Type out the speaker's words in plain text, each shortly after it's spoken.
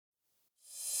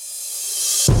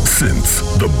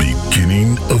Since the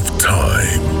beginning of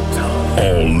time,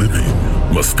 all living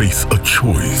must face a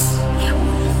choice,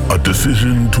 a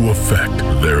decision to affect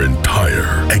their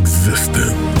entire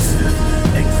existence.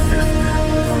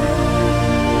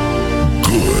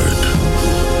 Good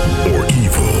or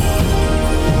evil,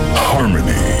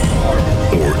 harmony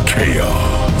or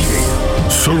chaos,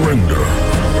 surrender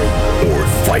or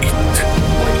fight,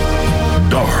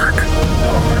 dark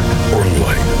or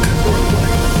light.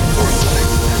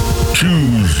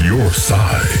 Choose your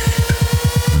side,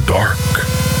 dark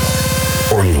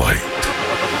or light.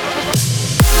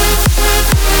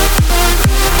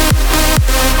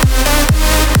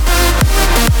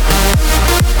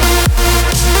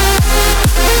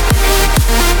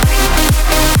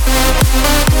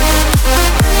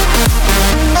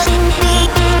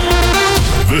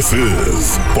 This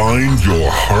is Find Your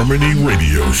Harmony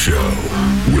Radio Show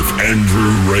with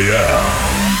Andrew Rayel.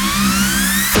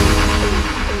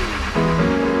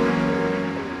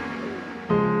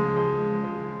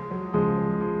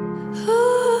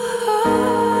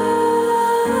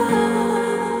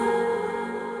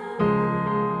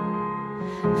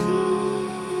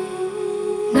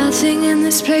 Nothing in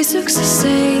this place looks the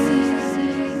same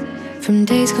from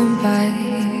days gone by,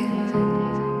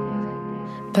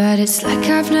 but it's like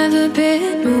I've never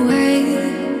been away.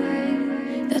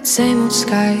 That same old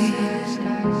sky,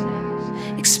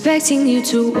 expecting you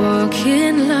to walk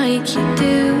in like you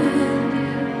do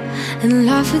and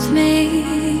laugh with me.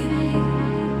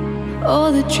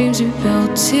 All the dreams we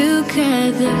built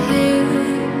together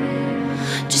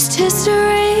here, just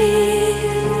history.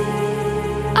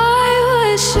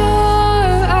 Sure,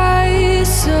 I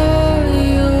saw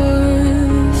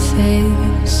your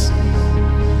face,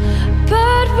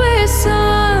 but we're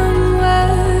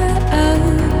somewhere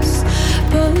else,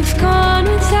 both gone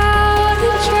without a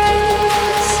trace.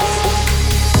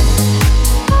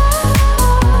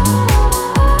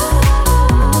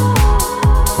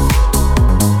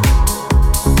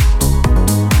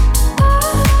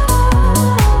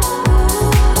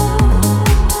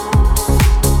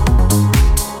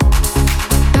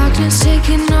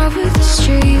 Taking over the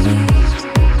street,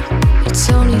 it's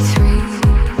only 3.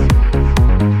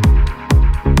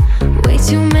 Way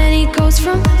too many ghosts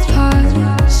from the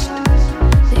past,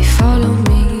 they follow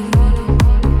me,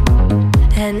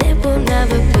 and it will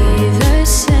never be the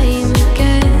same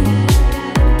again.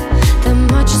 That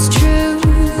much is true,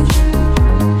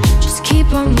 just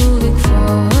keep on moving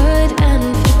forward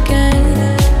and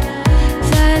forget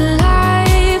that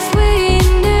life we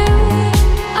knew.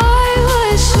 I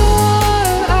was sure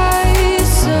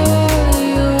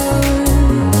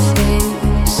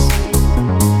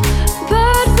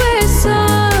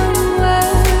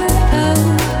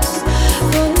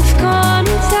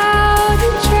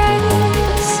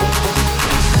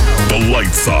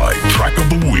Side track of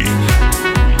the week.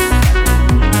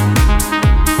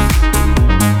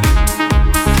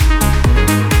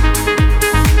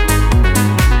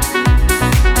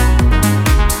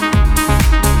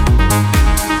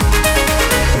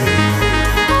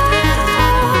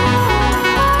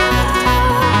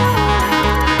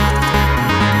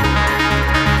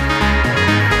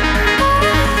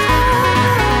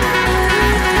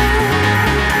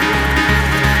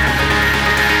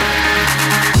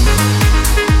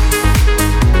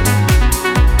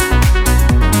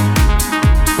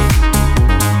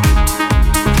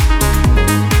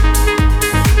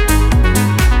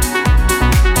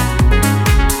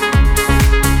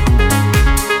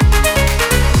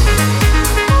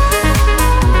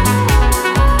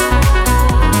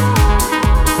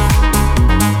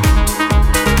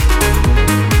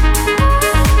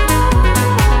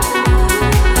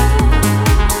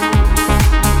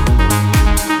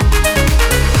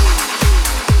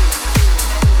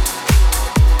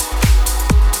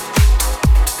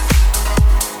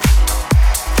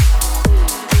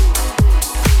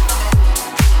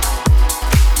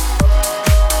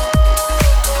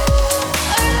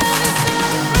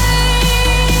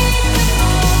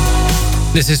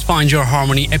 This is Find Your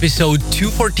Harmony, episode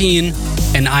 214,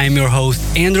 and I am your host,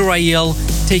 Andrew Rayel,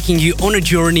 taking you on a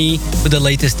journey with the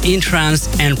latest in trance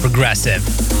and progressive.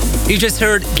 You just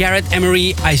heard Gareth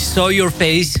Emery, I Saw Your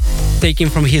Face, taken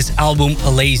from his album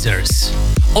Lasers.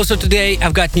 Also today,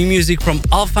 I've got new music from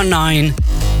Alpha 9,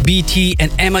 BT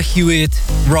and Emma Hewitt,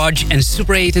 Raj and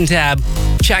Super 8 and Tab,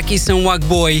 Chucky Sunwag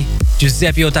Boy,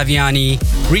 Giuseppe Ottaviani,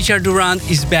 Richard Durant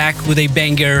is back with a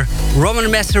banger,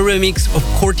 Roman Messer remix of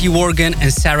Courtney Morgan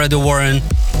and Sarah De Warren,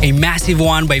 a massive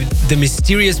one by the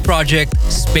mysterious project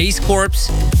Space Corps,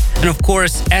 and of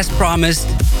course, as promised,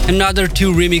 another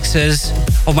 2 remixes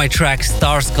of my track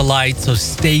Stars Collide, so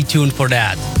stay tuned for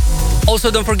that. Also,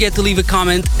 don't forget to leave a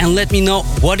comment and let me know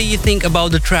what do you think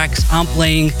about the tracks I'm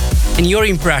playing and your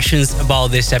impressions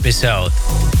about this episode.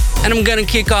 And I'm gonna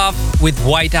kick off with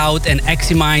Whiteout and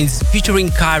Eximinds featuring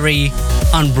Kyrie,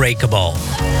 Unbreakable.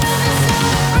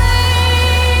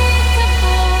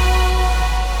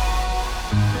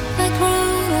 Like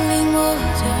rolling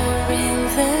water in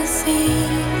the sea,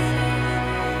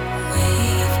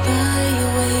 wave by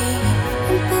wave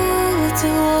and pull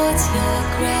towards your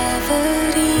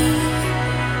gravity.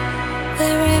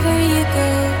 Wherever you go,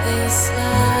 this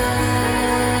love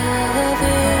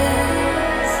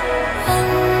is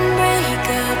unbreakable.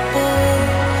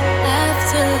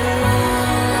 After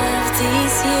all of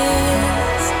these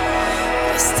years,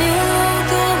 we're still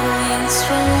going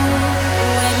strong.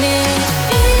 When it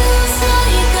feels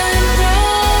like I'm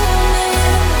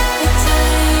drowning, the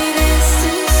tide is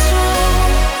too strong.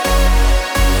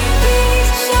 You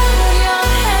reach out your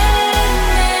hand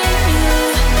and you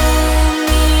hold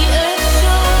me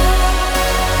ashore.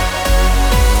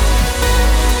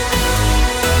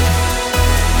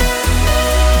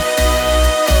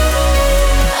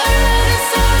 Our love is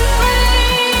unbreakable. Our love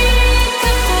is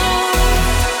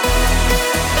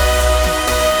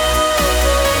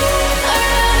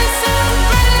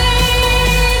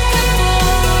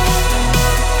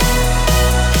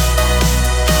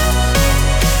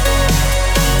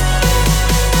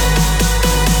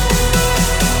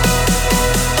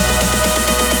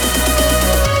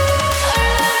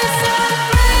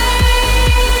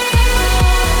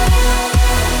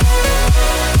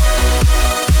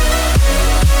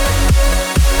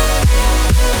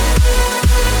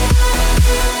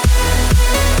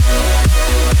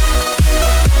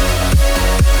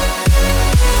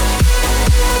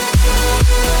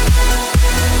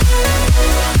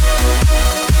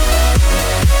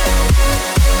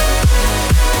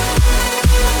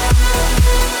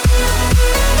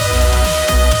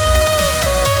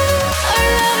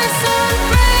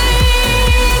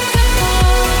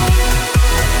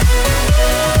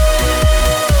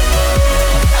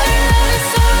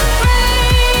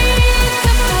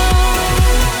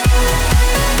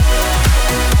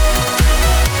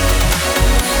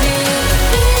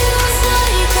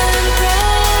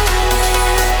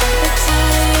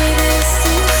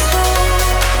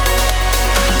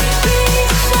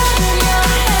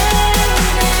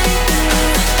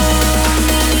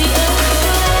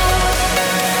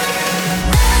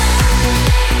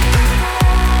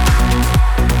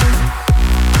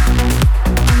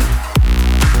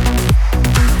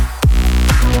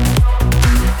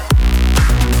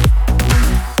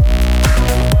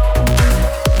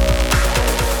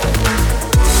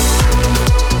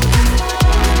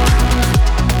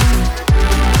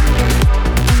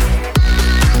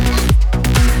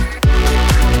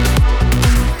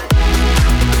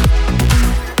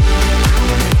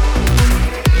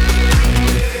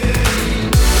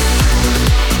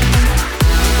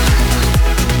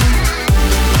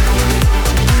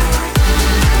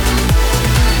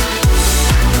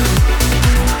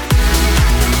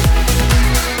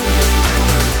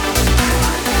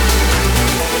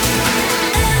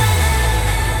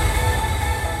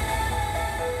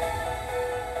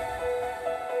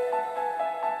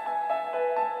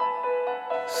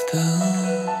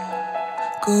Still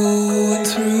going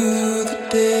through the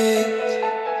days.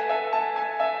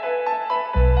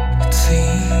 It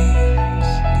seems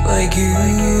like you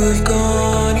have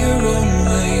gone your own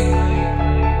way,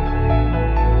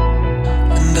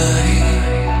 and I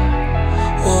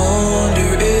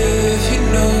wonder if you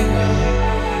know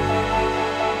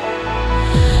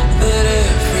that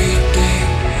every day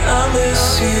I miss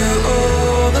you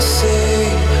all the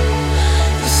same,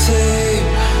 the same.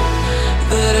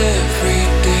 That every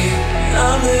day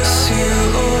I miss you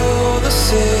all the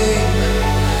same,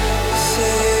 the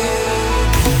same.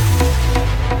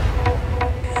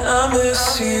 I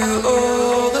miss you all.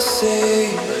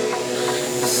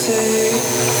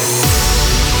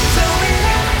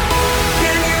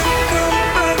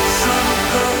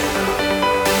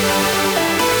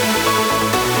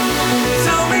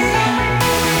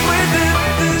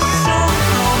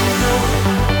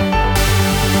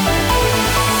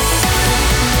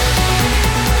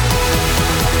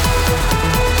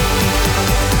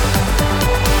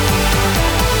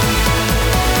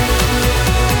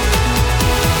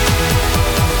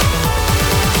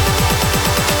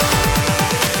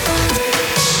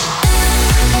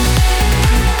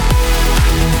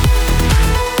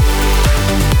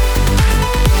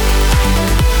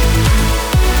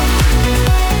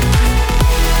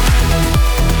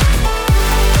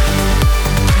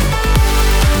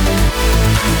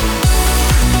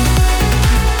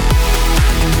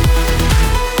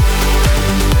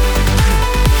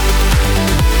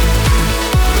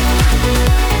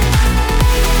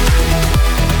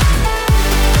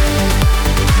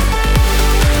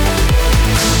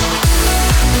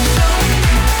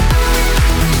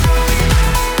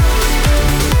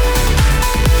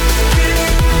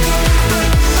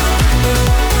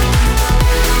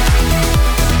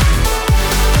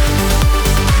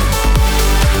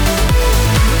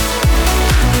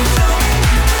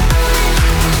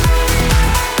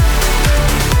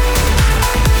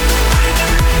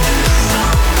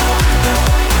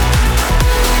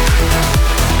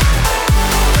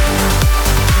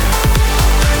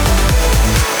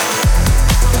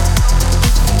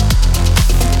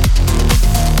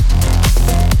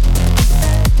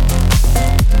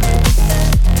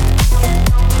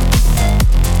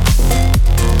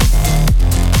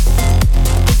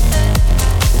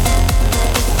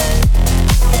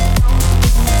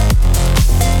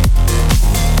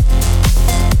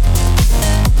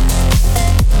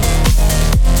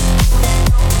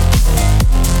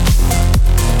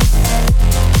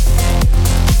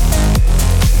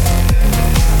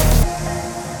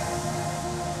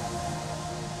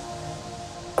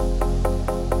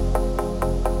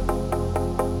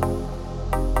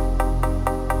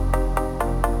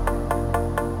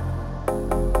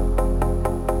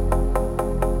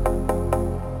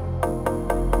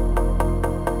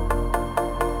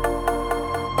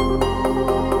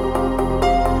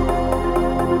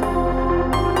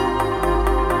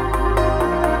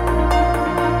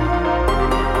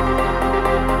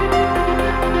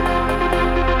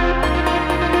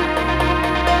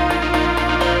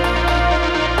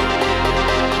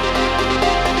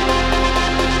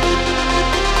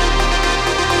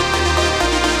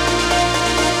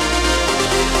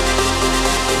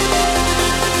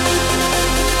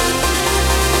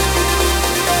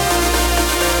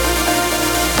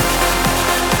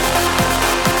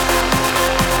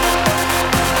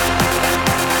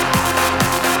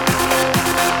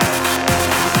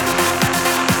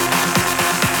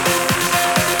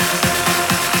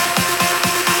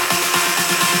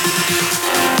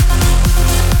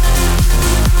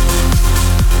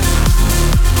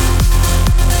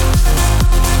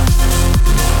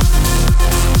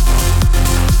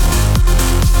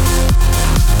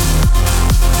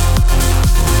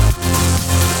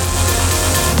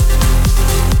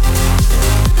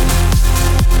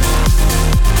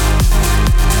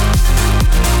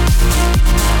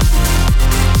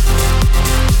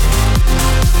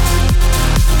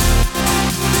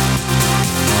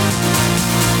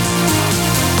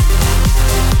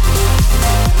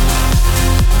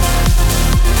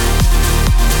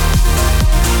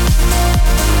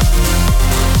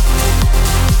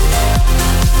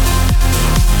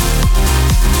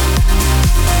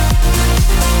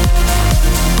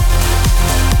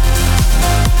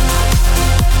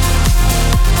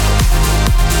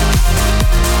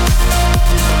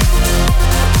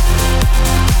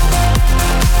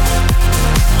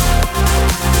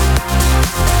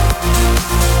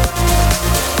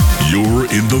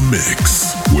 in the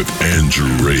mix with Andrew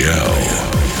Rayel.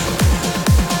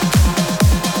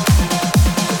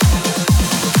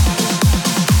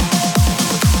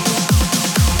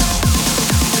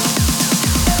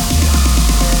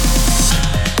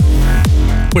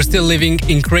 We're still living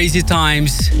in crazy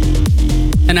times,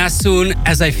 and as soon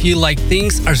as I feel like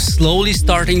things are slowly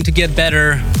starting to get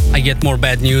better, I get more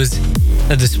bad news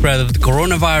that the spread of the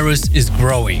coronavirus is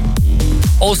growing.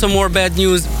 Also more bad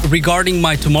news regarding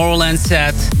my Tomorrowland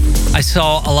set. I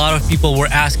saw a lot of people were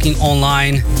asking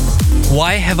online,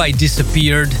 why have I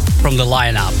disappeared from the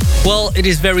lineup? Well, it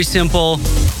is very simple.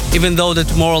 Even though the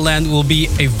Tomorrowland will be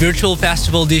a virtual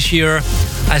festival this year,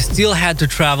 I still had to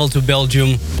travel to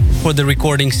Belgium for the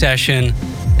recording session.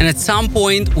 And at some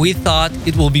point we thought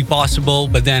it will be possible,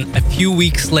 but then a few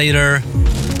weeks later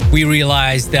we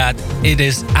realized that it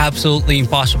is absolutely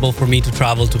impossible for me to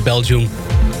travel to Belgium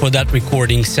for that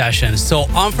recording session. So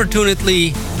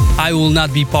unfortunately, I will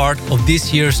not be part of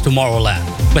this year's Tomorrowland.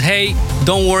 But hey,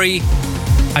 don't worry,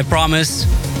 I promise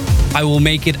I will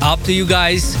make it up to you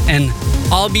guys, and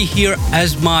I'll be here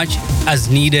as much as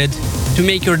needed to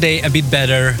make your day a bit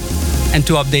better and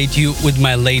to update you with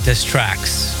my latest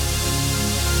tracks.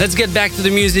 Let's get back to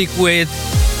the music with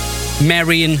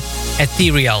Marin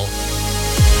Ethereal.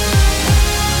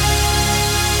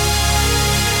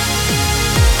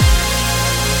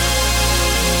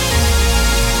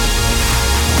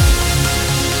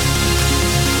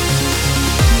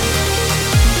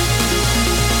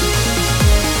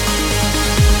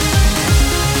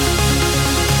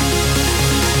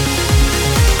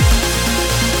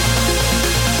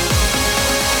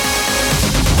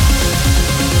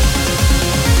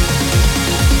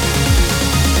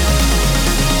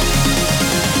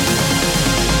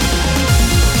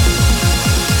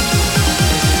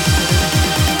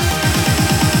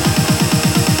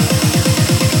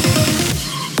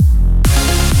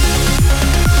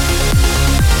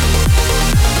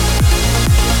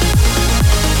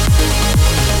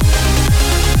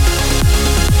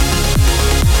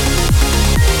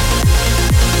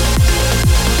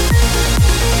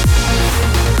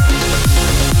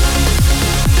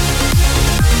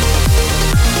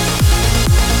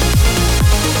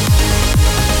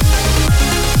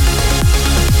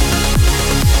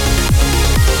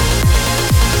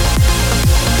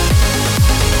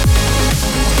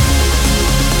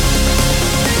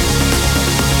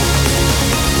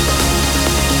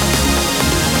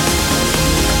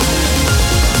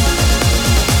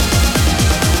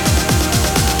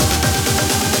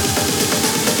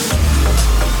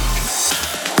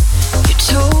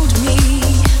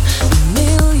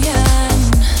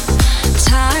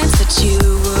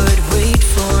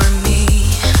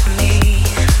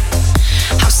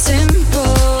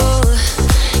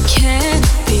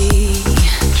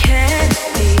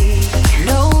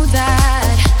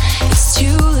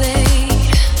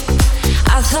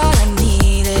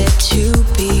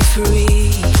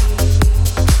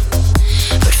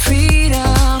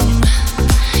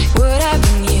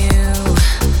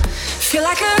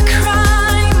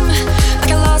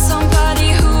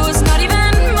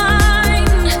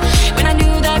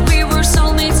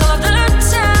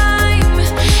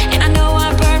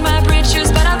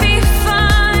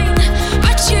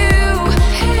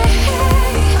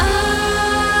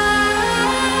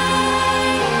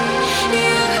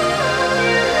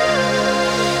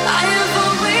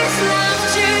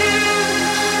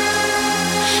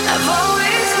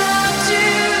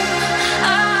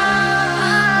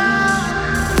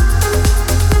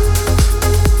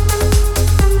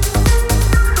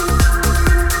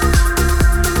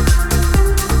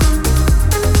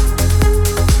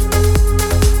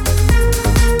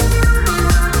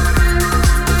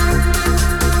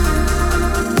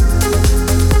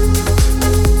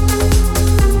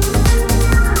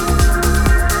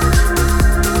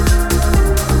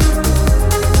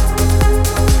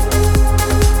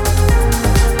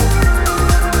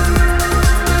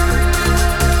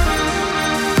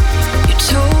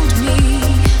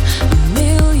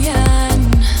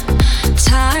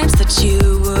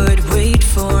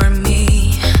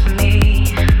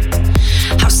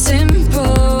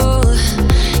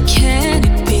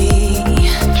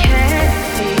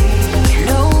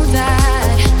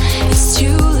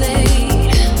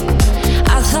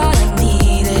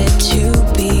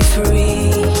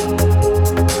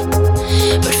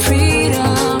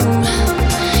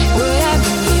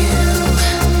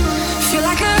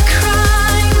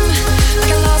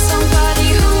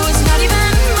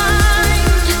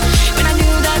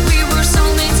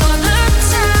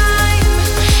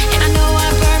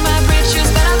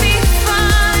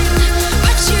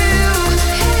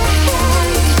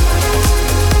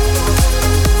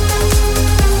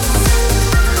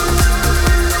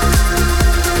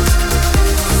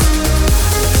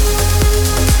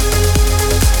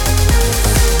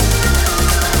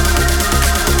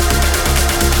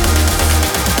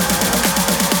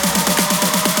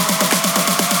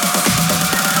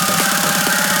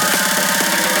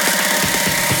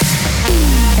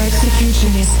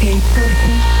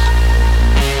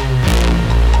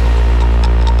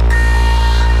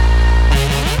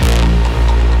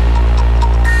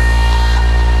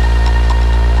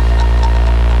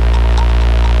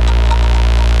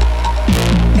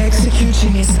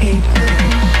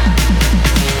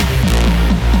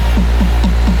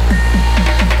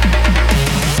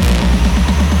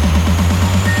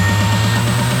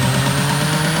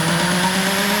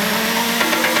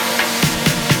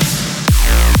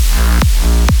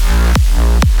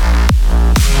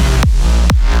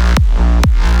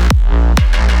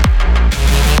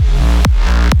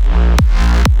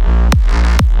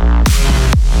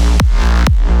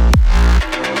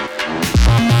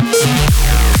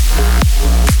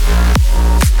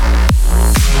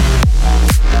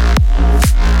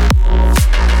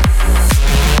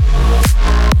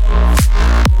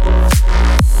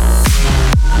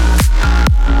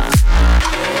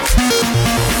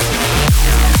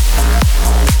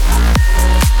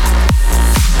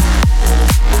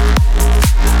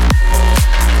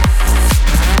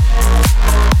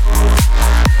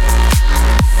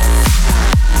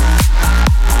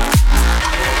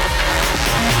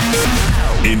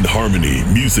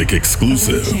 music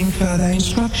exclusive. Awaiting further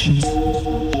instructions.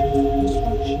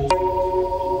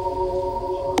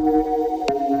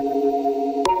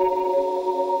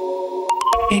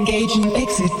 Engaging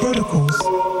exit protocols.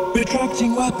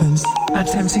 Retracting weapons.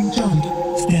 Attempting jump.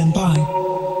 Stand by.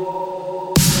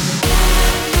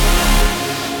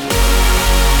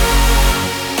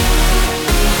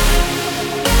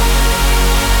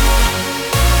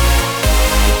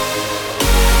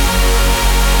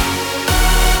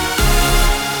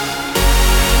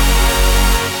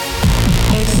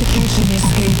 Execution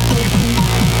escape protocol.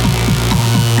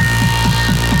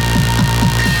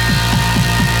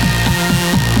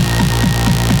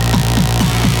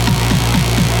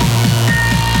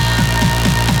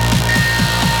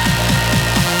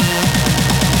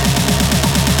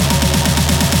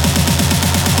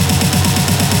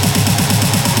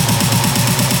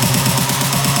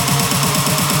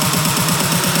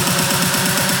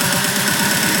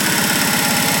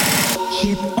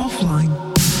 Chip offline.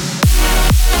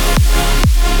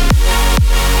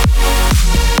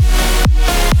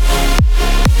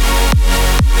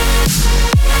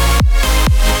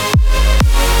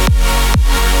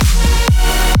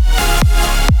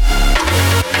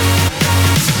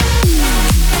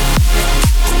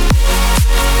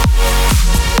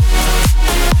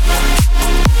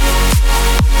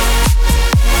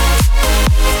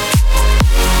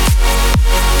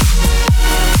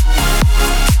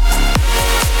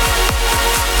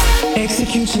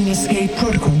 Execution escape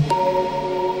protocol.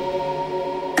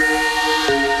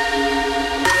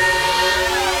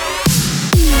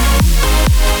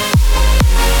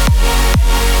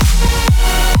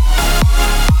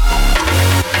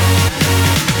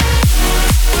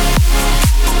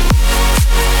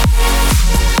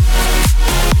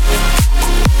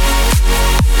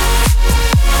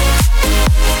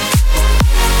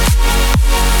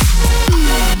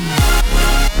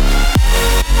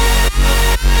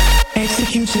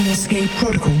 Execution escape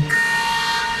protocol.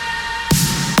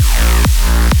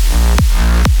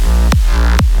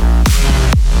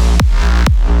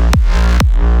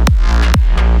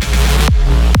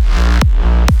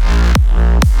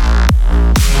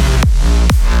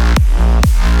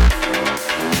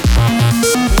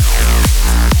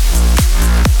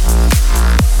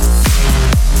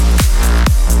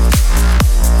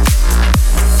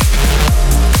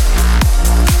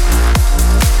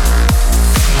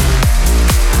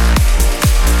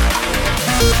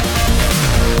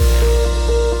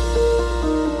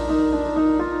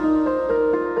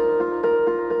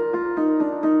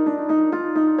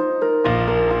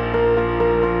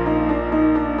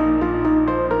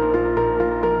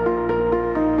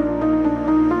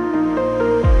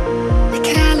 The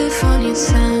California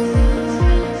sun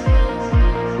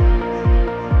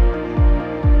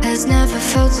has never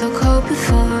felt so cold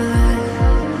before.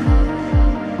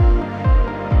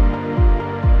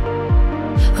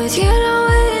 With you not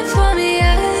waiting for me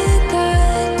at the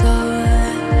door,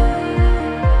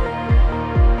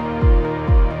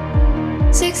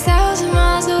 6,000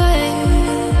 miles away.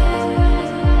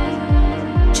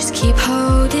 Just keep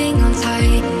holding on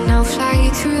tight. Now fly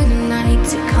through the night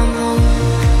to come home.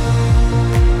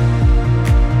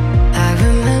 I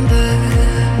remember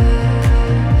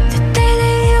the day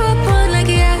that you were born like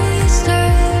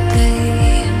yesterday.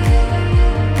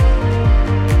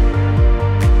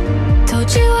 Told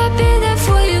you I'd be there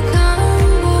for you,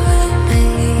 come with me.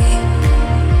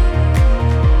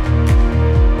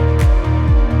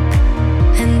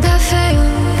 And I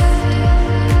failed,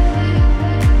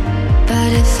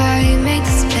 but if I make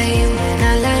this play, when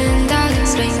I land, I'll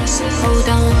explain. So hold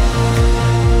on.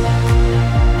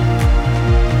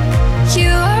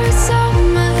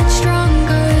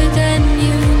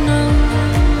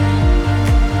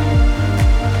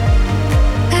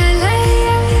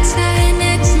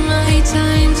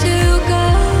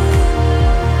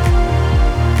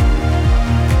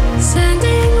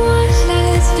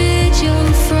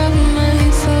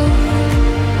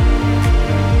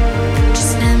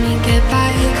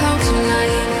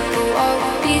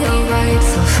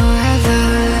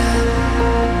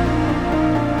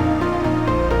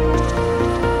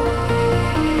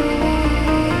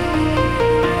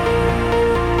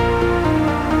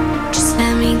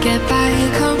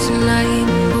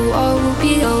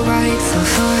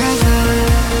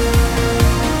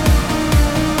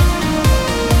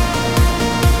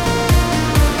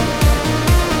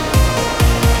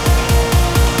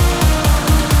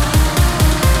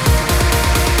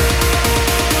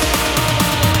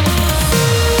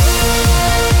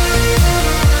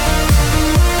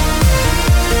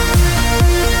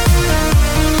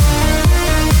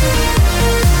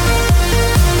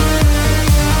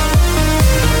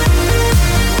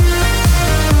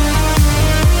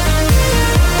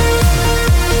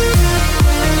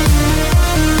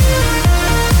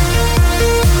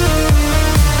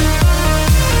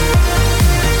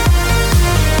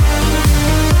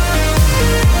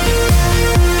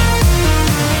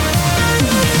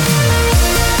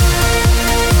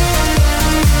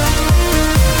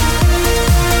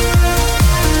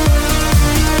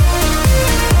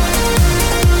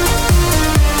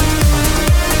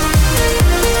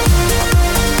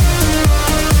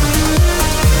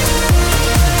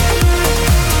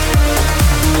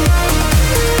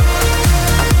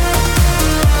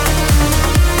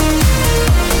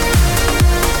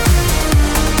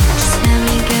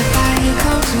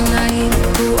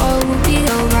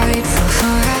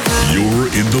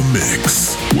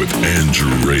 with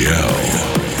Andrew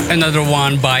Rayel. Another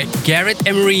one by Gareth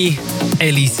Emery,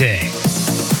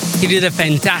 Elise. He did a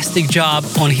fantastic job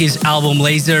on his album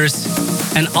Lasers,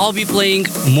 and I'll be playing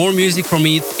more music from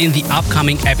it in the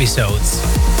upcoming episodes.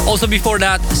 Also before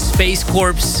that, Space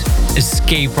Corps,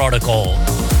 Escape Protocol.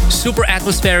 Super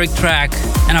atmospheric track,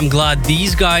 and I'm glad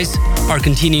these guys are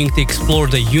continuing to explore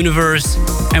the universe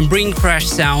and bring fresh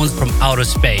sounds from outer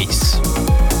space.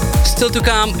 Still to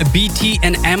come, BT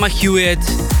and Emma Hewitt,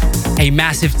 a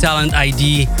massive talent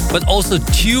ID, but also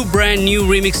two brand new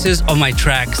remixes of my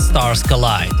track Stars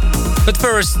Collide. But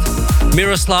first,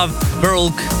 Miroslav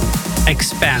Berlk,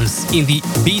 Expanse in the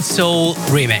Beat Soul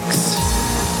remix.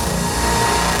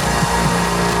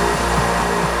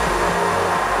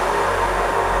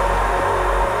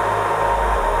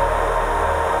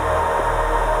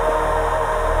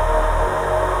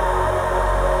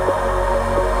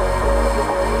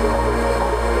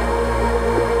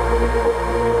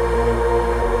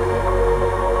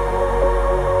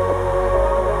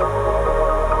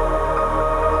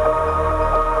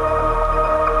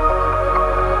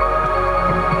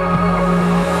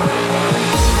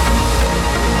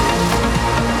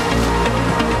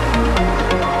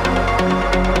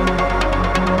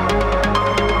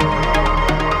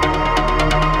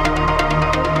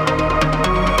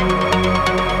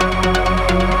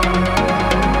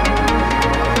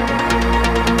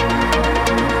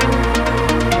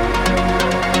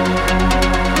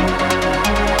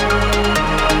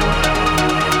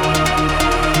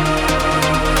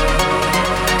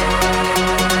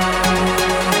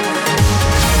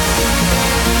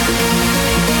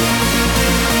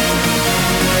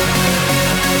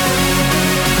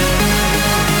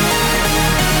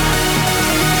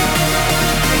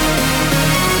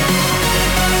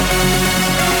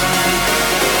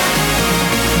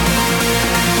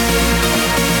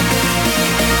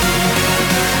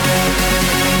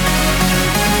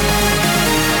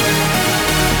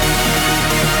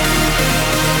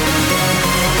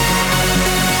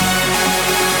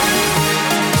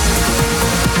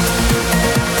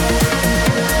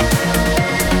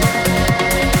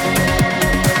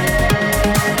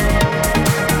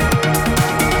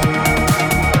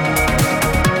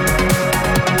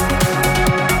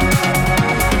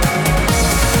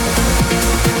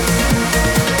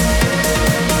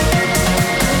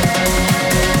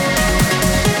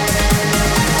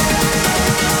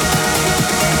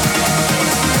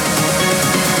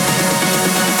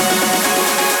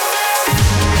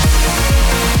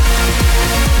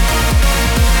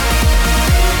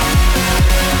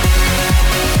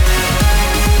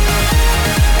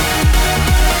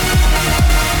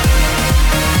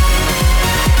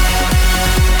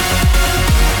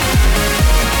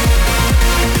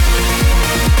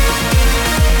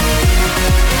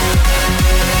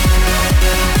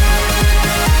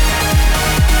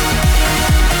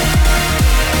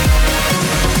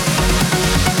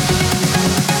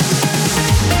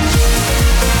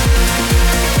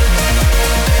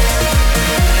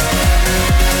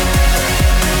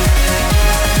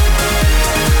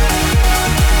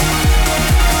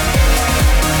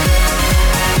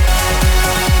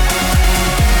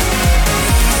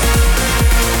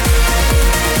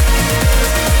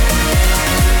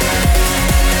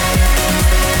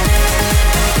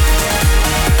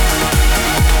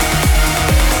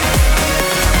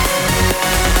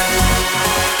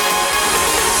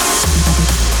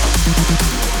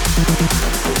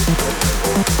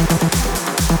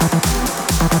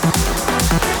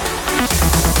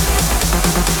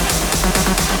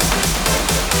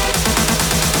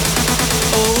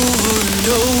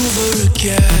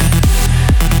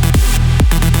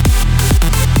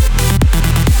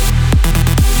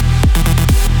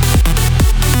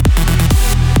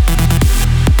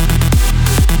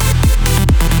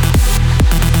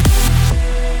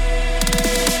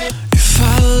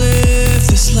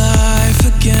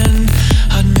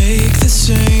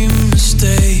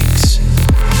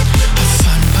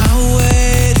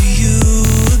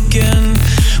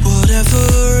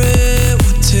 Whatever it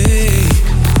would take,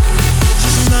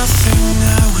 there's nothing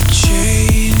I would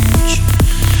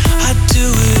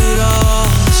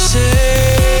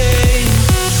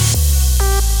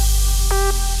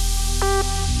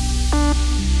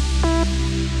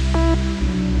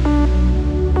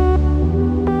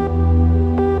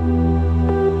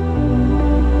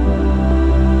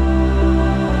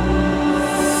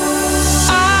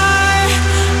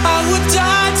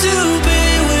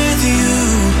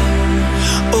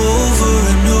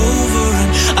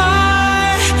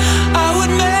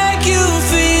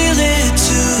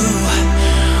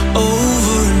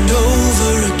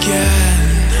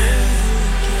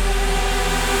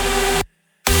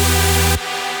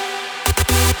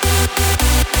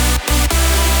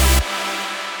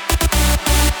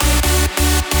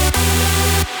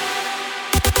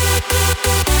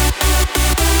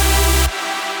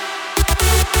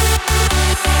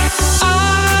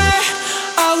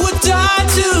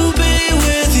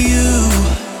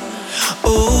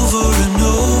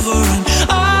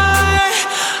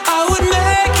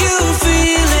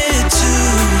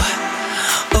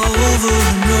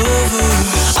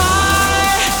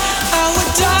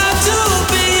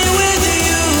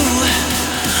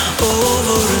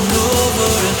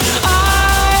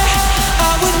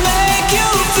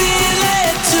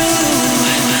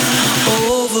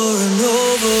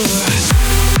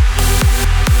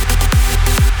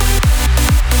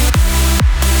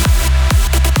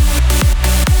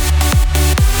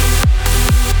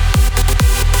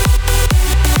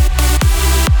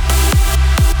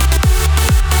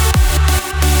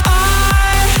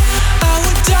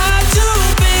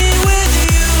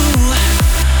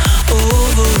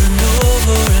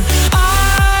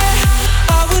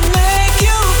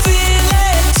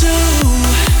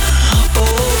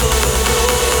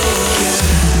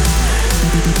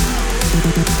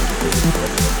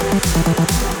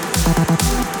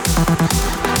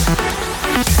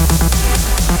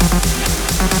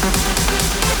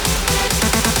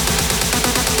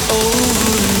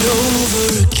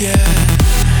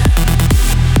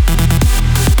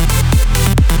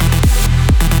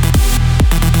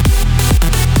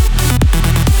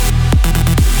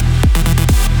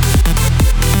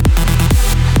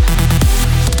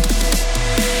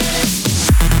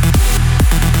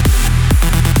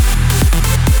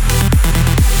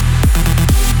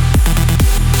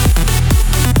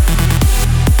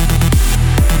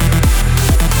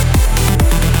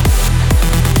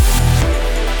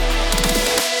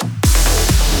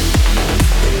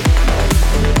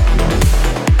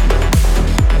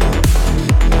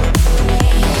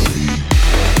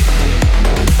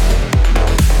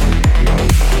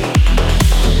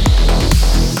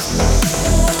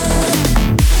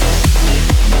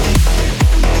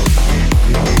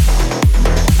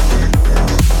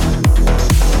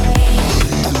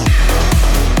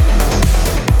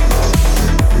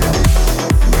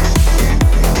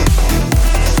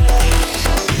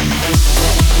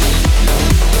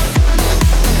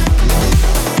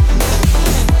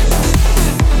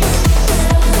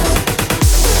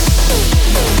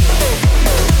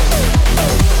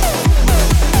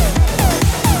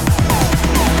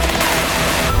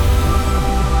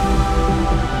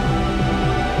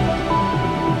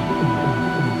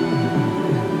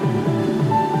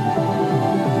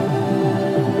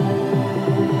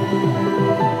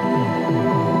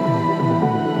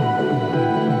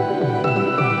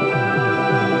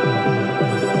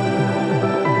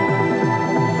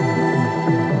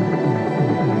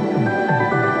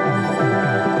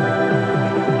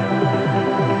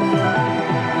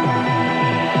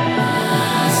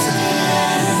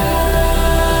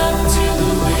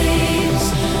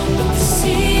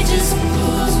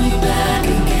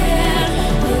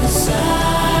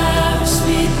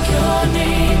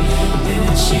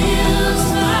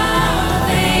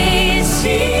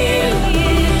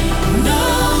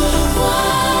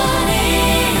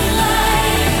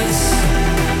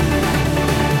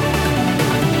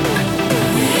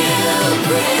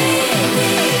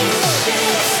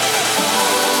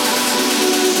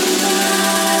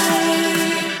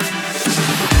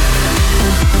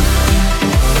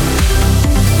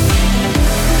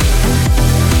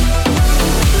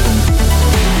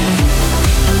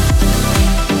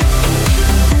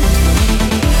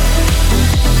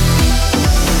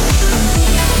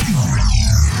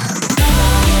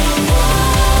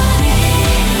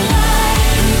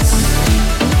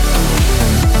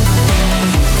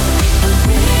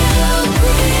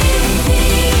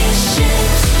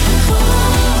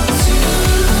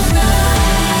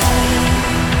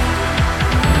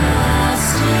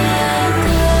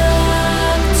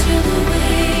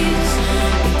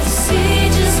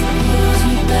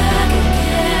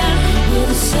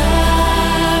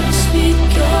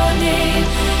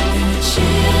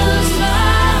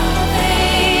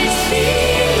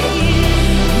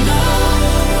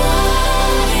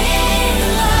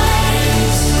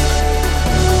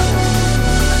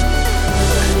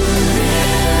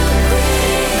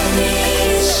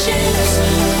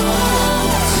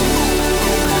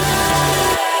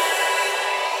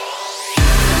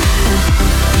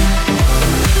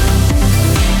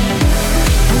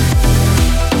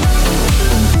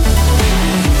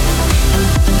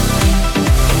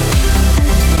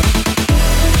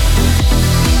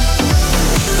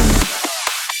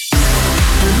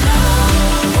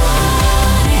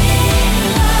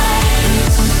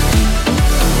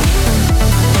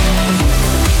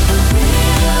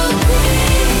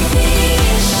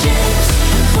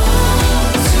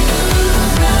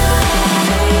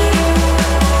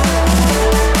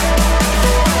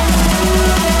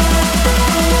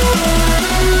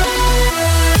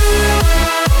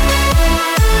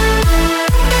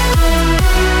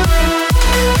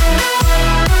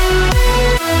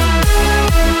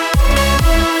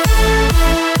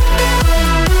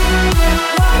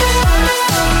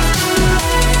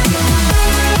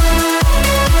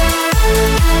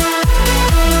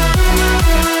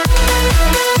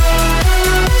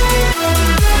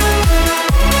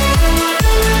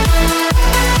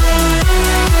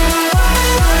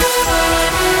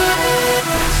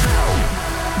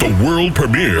world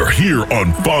premiere here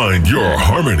on Find Your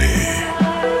Harmony.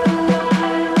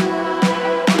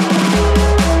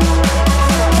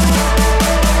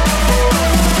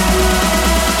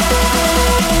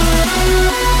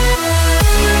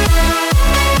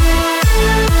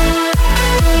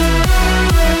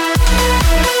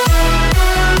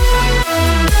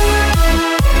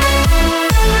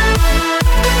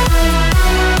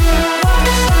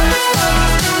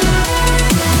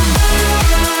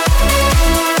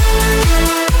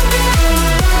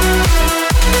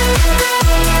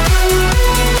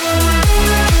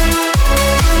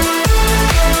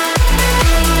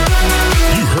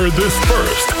 This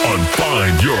first on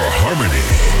Find Your Harmony.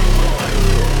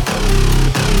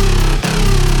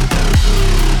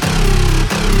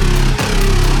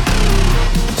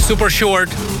 Super short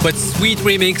but sweet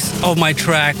remix of my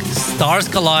track Stars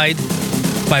Collide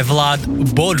by Vlad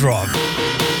Bodrov.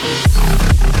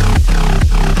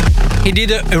 He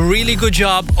did a really good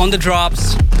job on the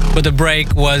drops, but the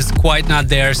break was quite not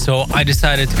there, so I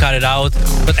decided to cut it out.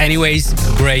 But anyways,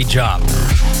 great job.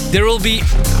 There will be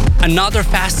another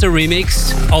faster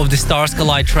remix of the Stars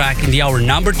Collide track in the hour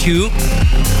number 2,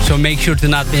 so make sure to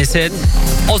not miss it.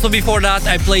 Also before that,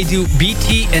 I played you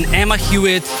BT and Emma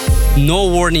Hewitt, No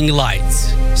Warning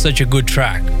Lights. Such a good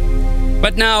track.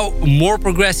 But now, more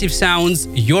progressive sounds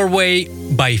your way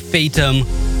by Fatum.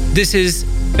 This is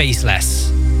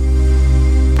Faceless.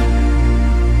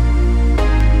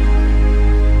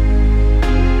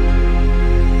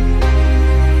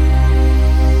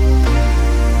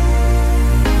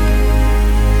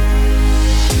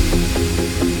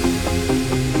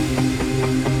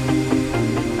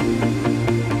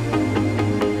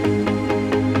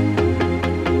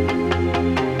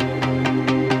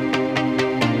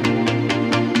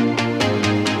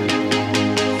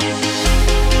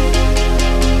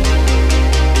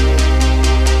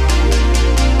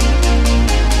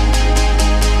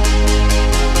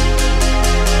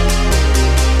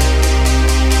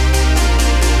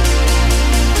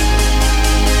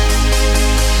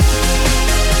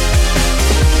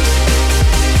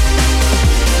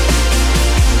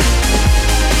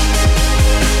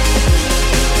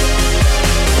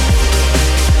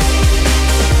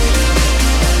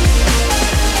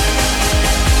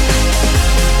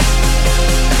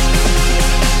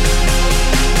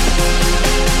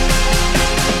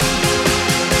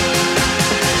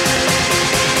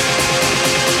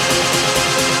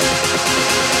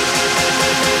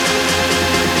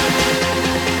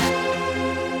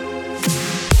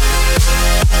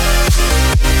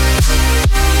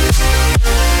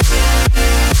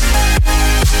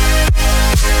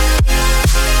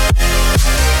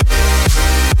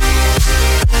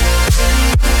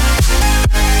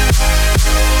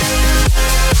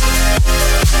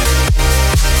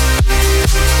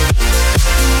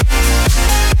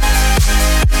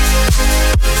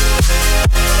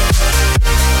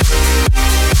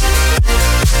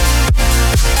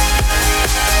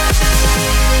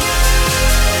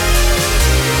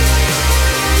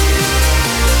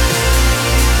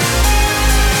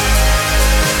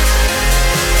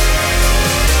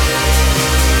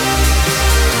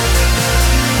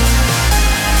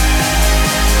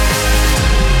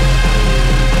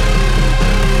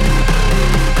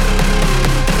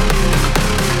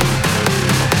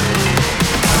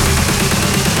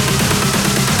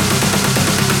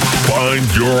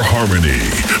 Your Harmony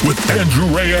with Andrew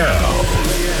Rayel.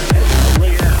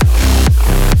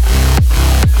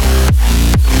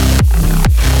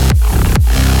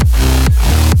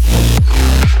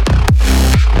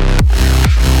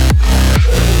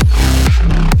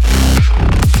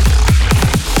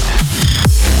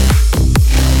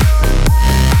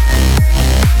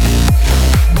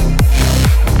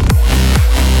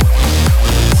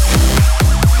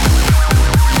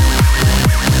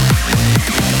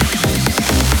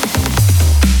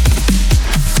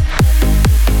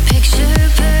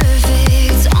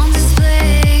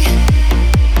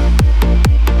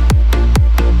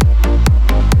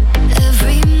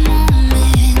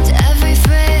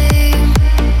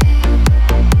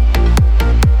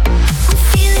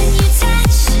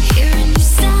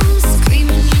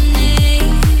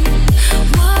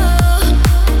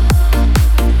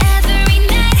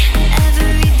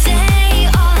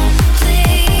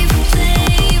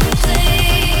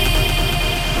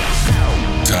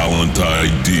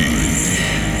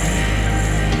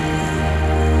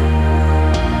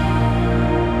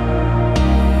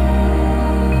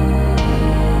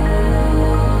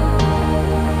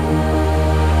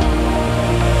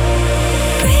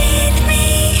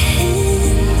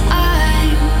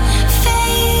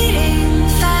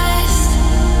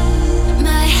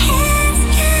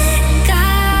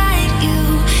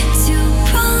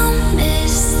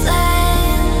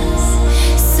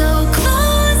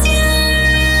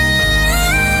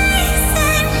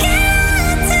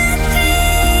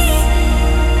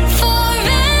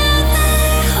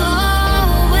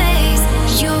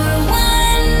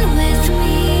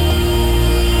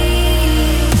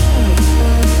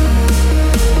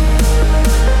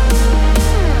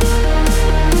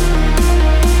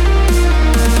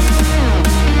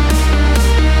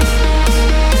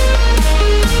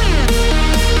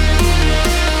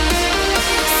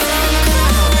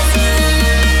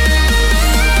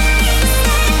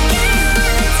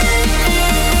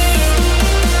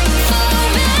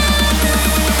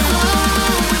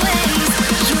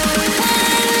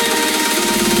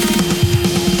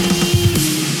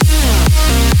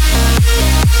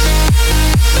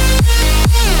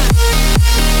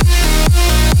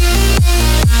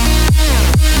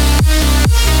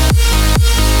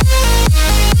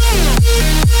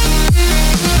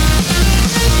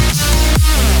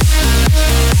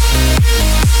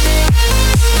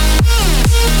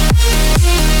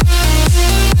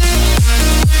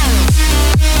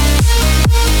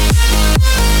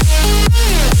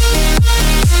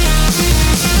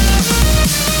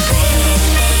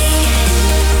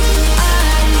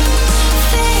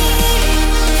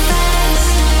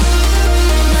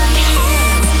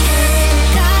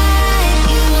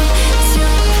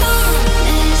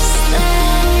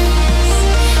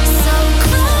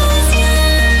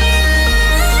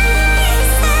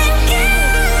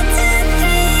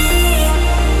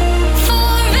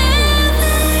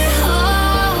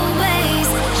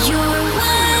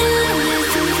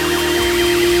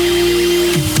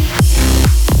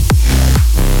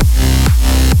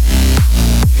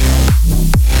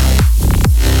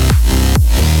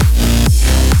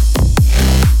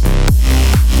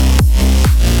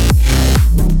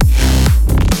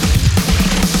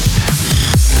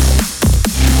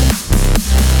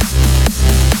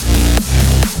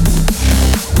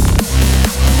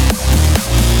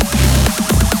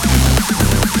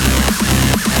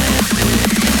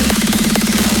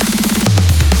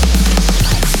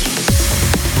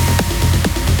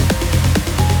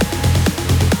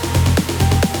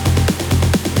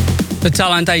 The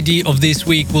Talent ID of this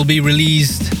week will be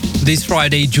released this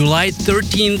Friday, July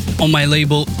 13th on my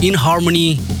label In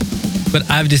Harmony, but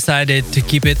I've decided to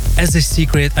keep it as a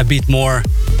secret a bit more.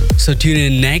 So tune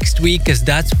in next week as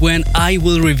that's when I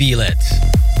will reveal it.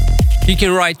 You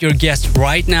can write your guess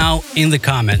right now in the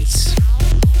comments.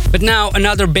 But now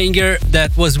another banger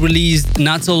that was released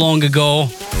not so long ago,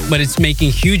 but it's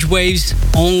making huge waves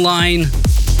online.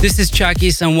 This is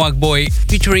Chakis and Wagboy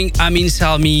featuring Amin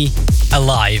Salmi,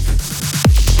 Alive.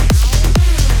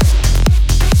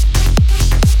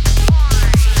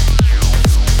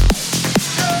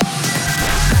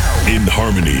 In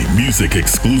Harmony Music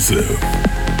Exclusive.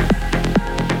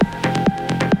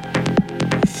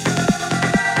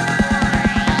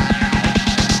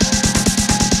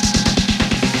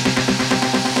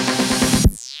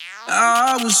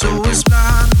 I was always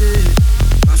blinded.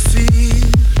 I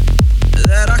feel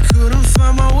that I couldn't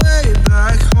find my way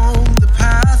back home. The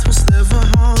path was never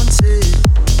haunted.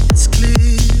 It's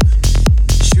clear.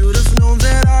 Should have known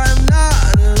that I'm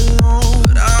not alone.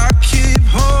 But I keep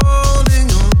holding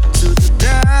on to the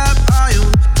depth I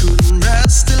own. Couldn't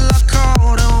rest till I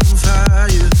caught on fire.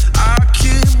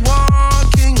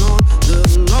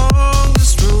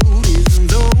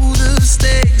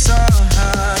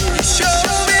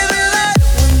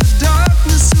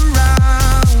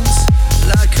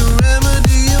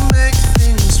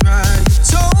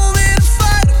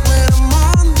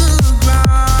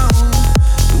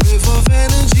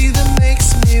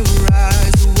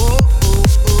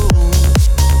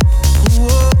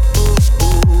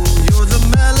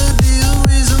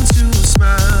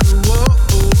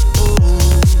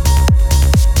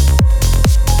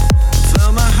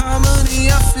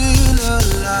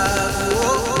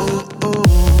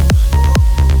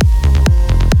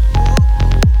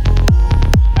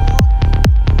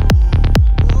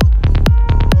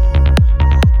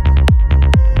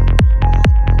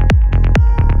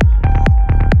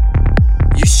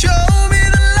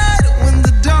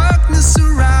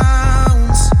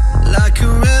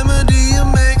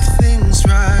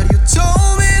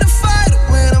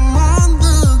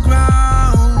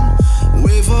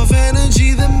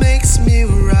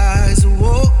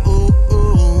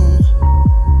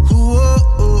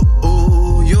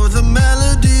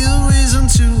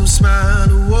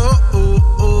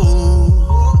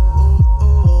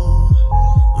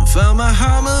 my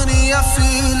harmony, I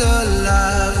feel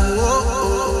alive. Whoa.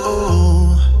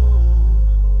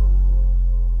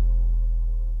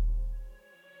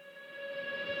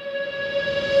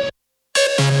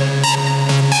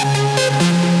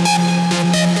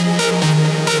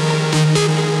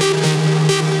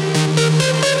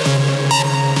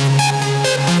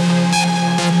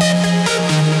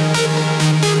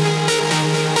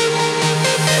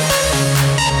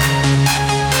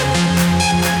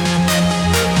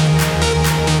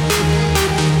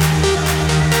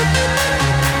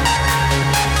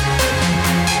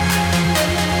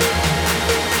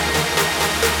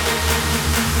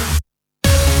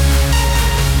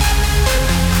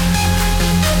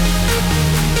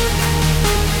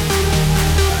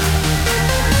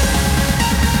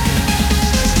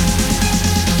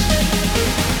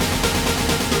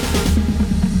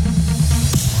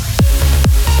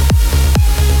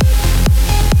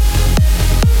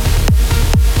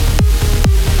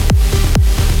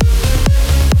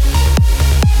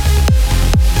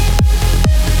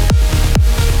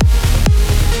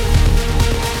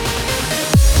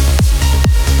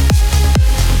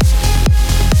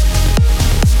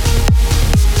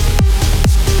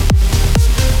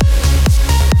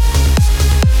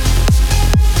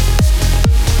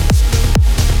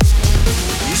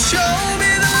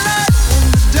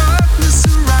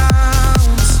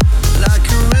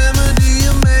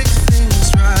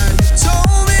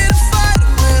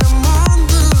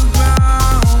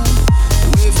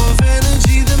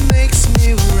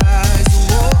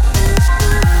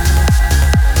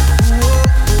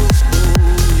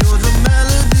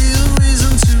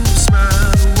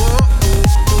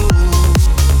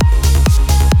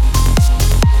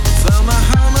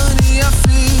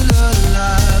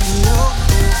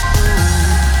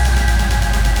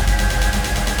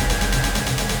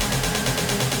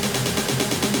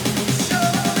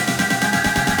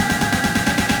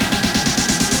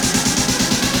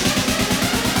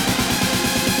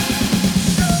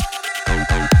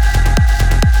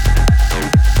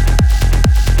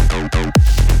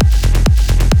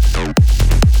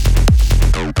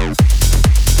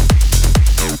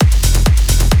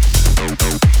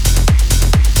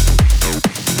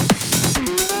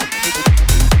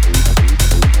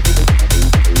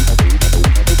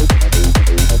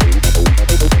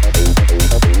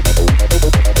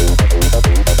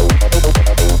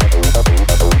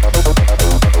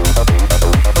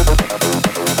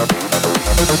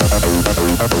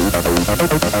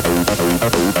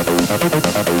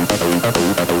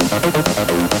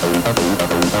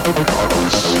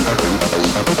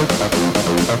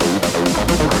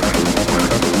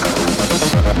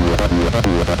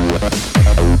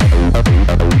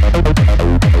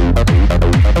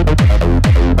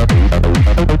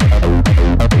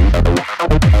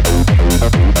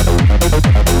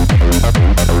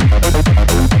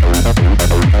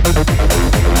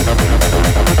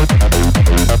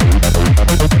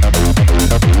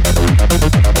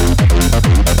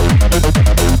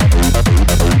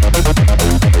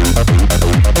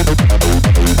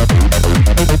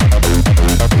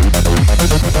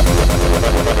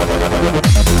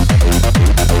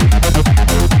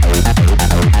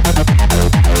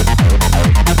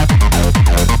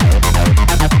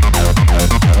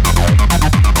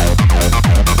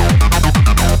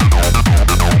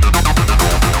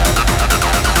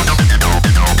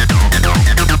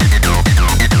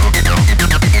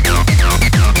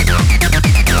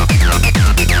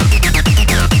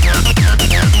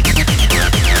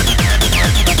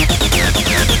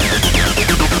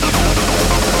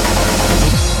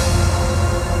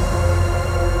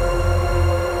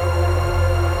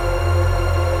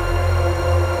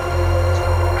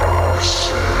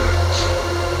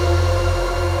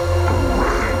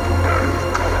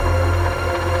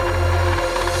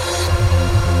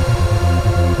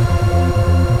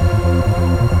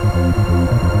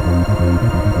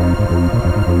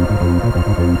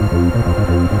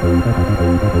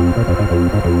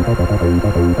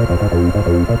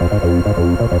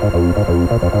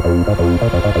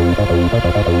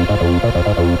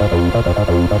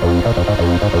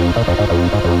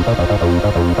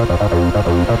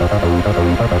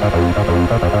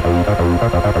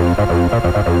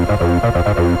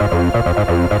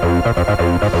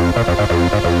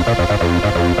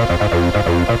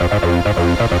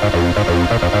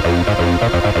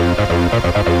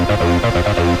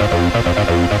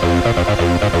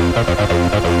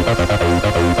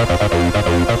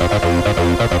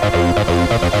 Thank you.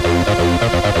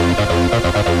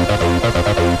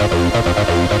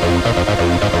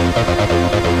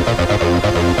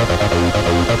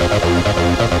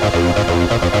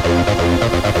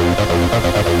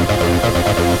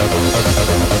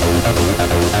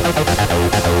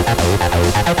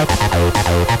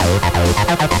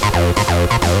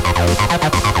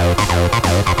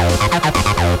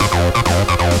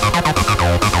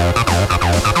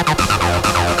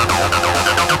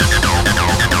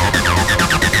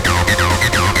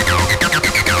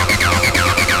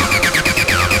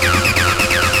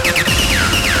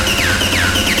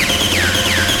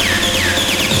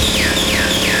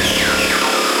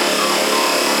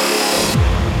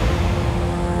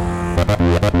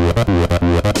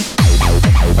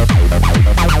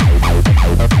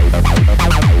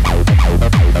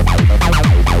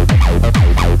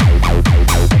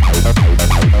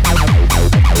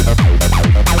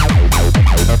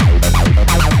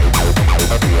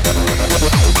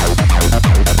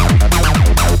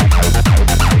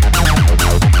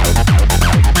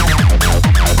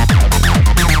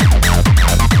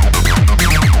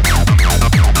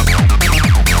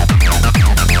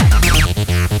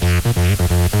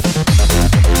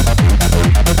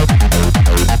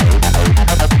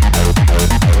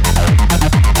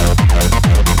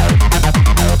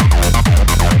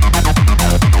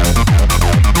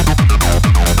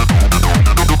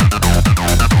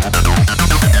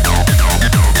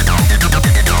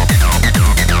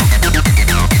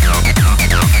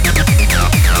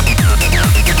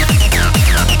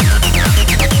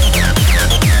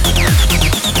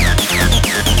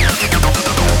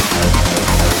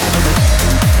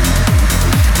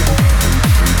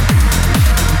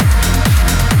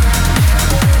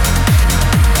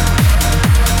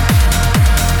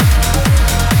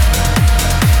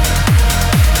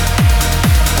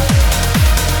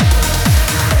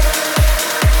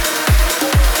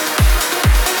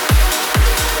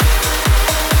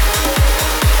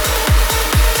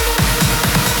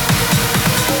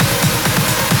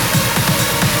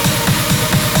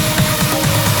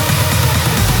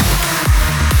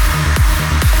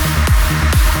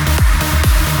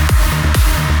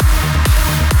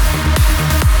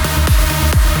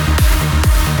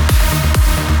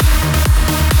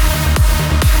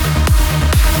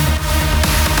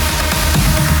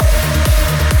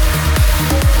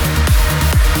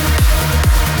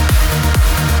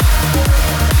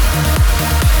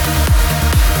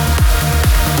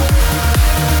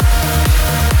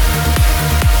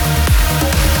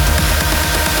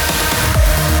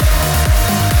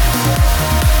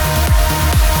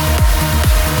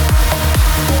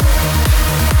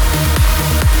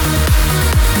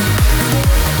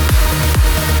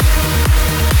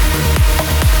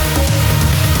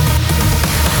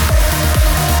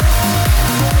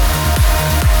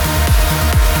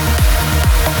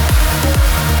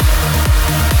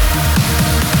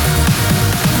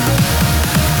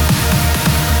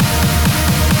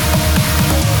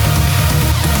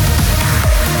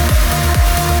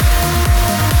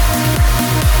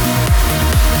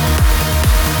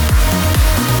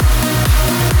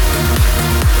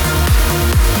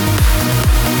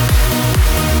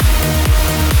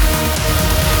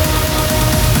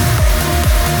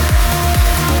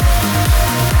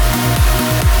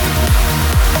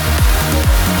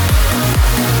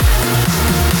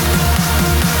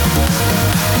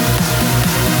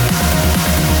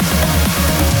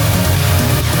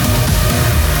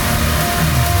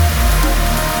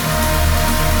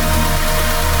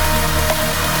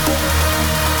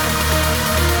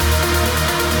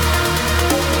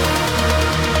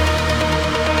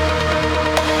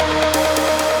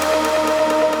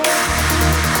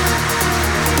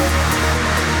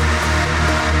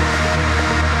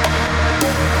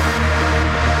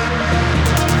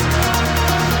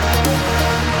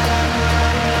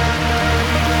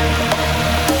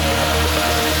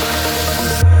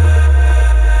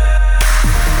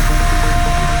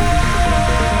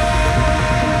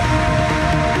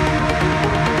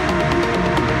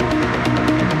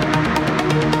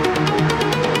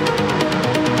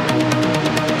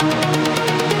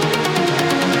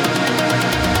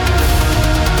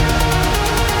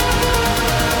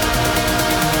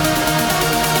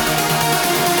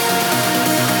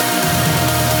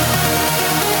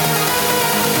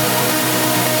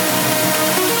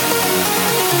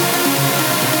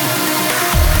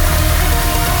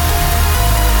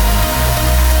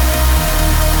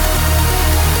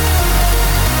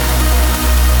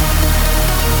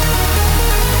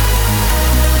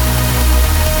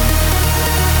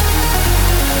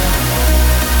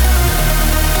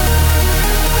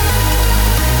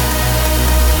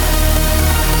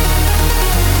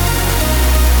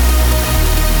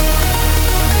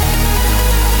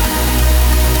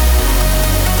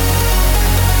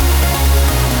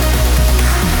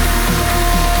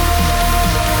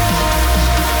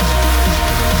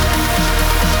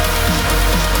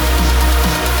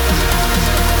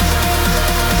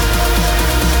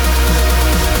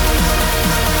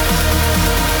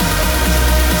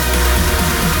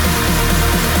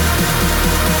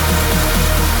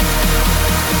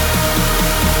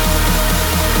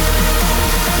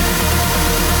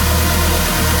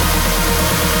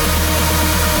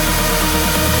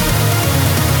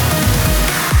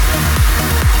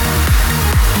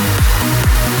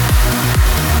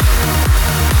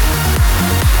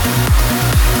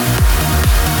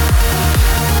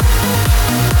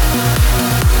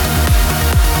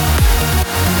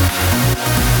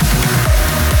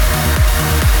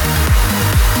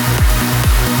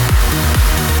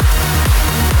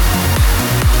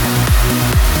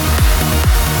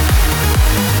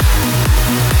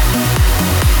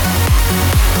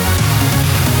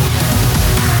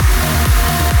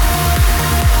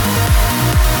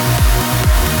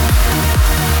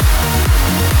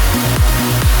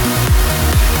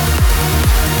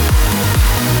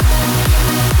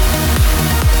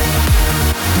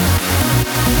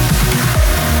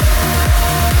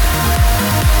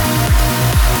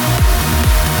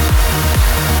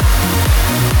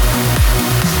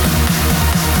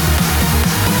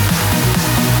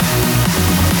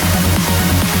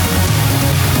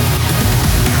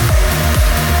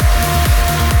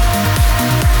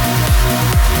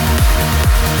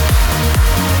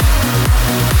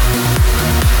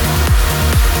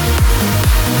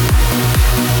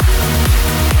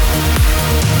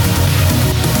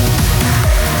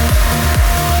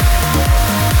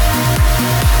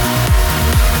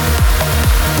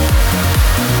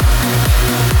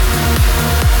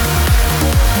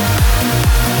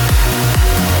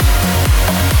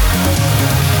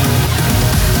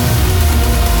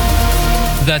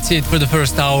 that's it for the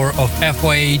first hour of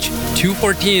FYH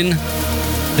 214.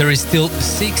 There is still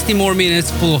 60 more minutes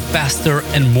full of faster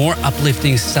and more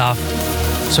uplifting stuff,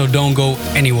 so don't go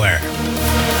anywhere.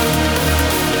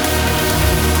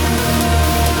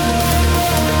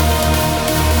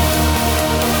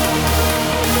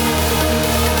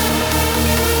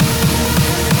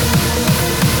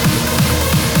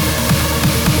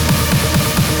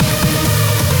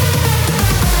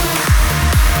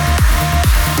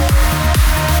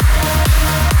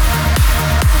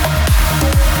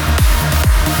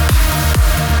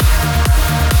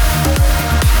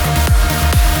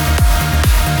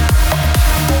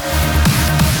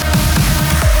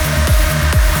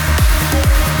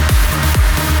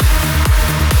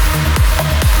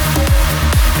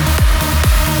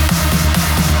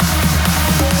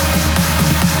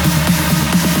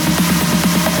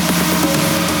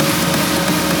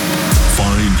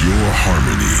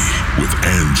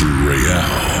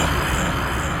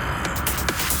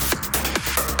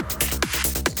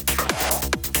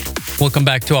 Welcome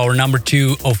back to our number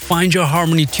 2 of Find Your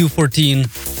Harmony 214,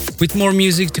 with more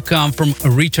music to come from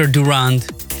Richard Durand,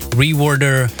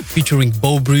 Rewarder featuring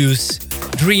Bo Bruce,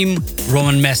 Dream,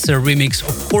 Roman Messer remix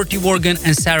of Corty Morgan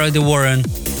and Sarah De Warren,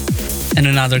 and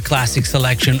another classic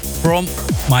selection from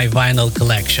my vinyl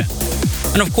collection.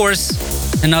 And of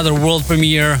course, another world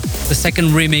premiere, the second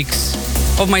remix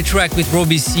of my track with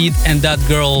Robbie Seed and That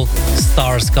Girl,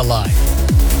 Stars Collide.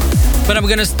 But I'm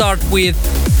gonna start with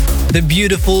the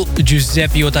beautiful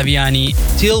Giuseppe Ottaviani,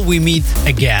 Till We Meet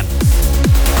Again.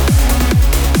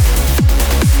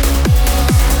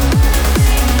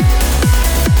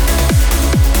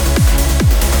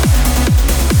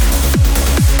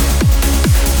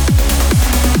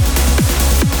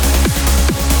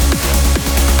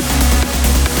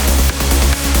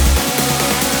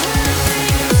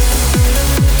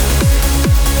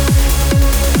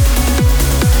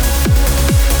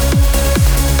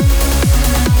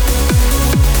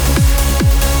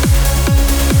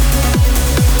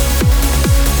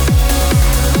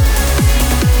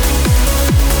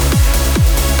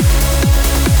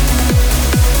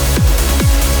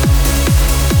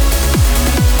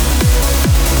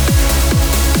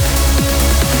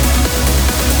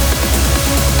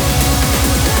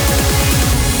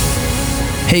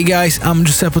 Hey guys, I'm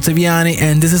Giuseppe Ottaviani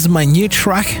and this is my new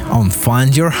track on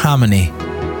Find Your Harmony.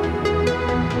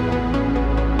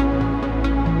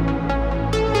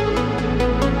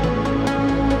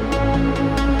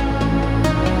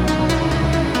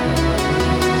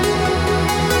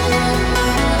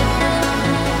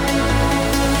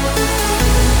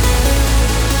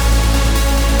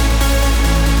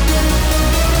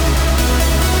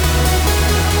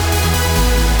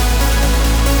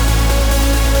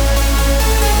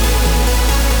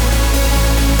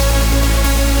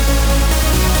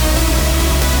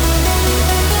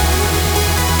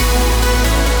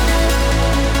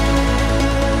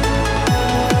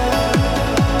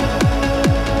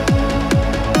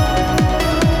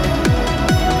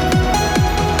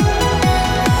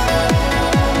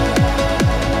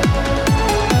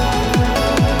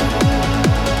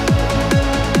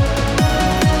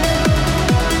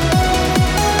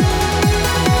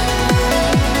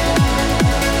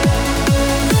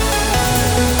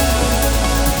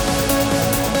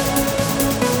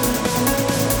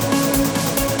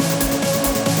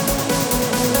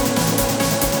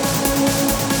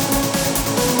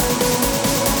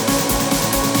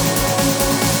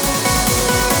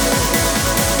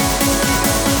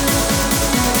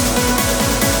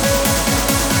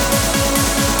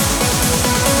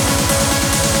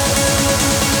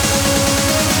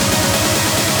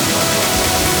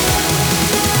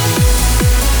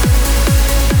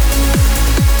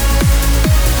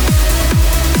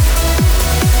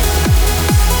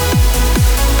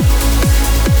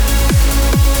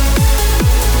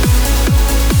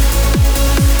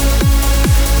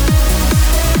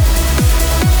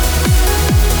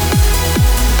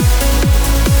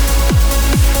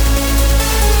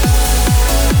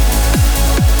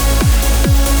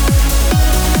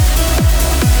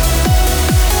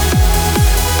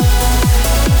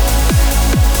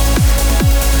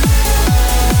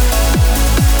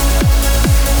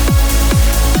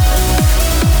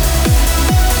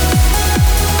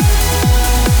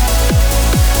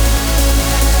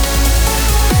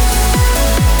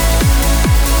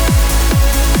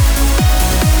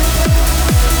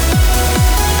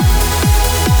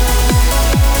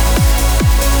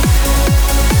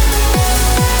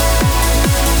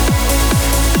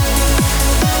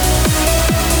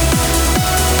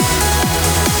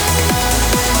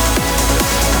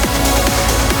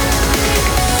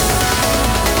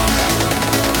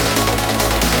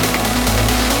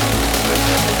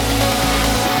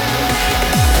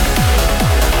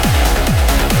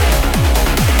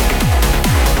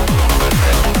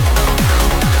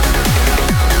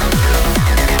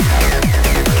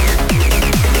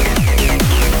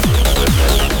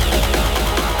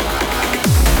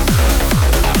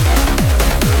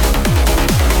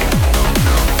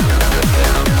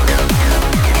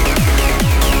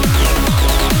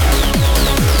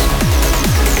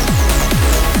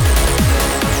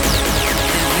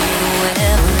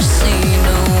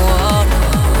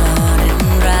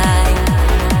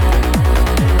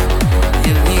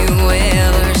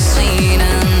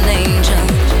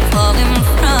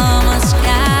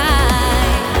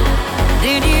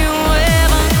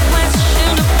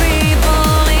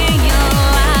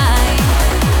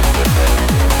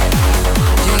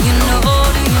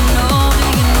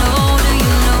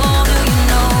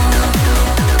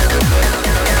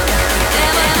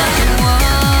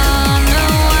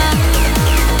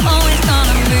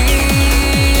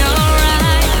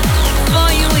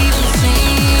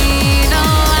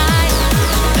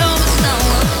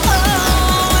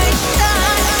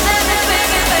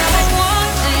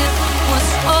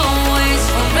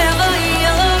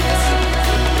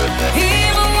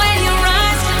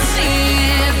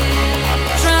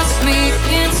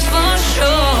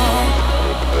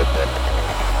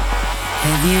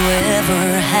 Have you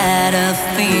ever had a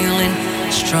feeling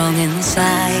strong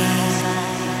inside,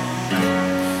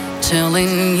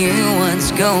 telling you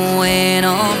what's going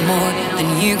on more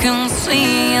than you can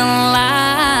see in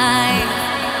life?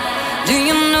 Do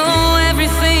you know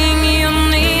everything you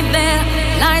need there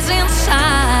lies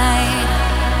inside?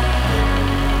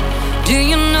 Do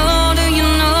you know, do you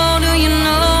know, do you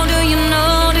know, do you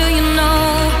know, do you know?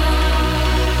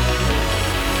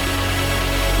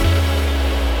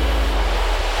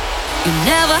 You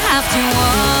never have to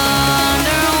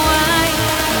wonder why.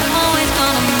 I'm always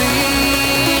gonna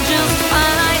be just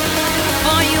fine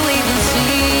before you even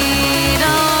see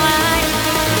the light.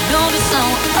 Know the sun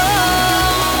will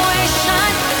always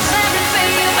shine. 'Cause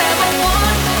everything you've ever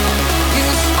wanted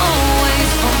is always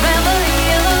forever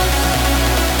yours.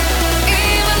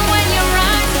 Even when your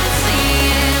eyes can't see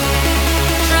it,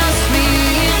 trust me,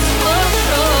 it's for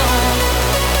sure.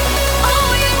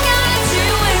 All you gotta do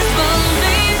is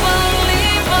believe,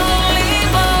 believe, believe,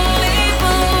 believe,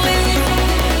 believe.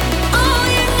 All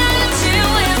you gotta do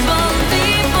is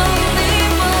believe,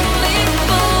 believe, believe,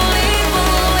 believe,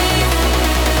 believe.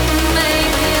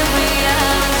 Make it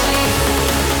reality.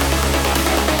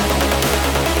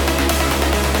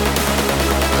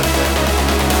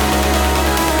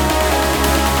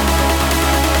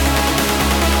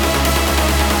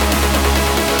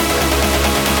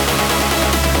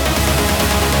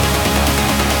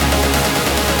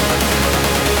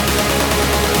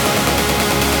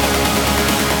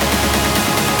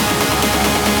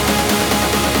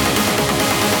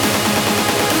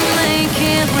 Make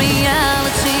it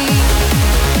reality.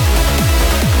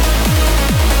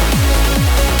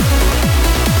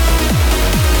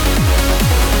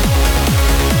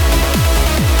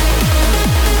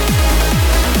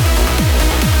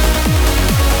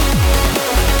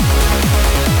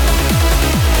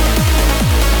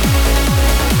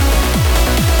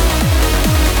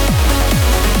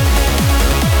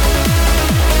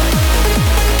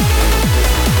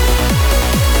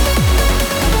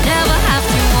 Never have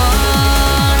to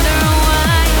wonder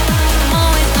why. I'm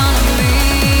always gonna be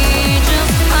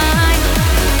just fine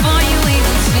before you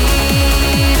even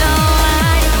see the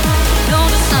light. Know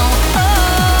the sun will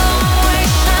always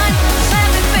shine. 'Cause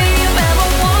everything you've ever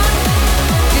wanted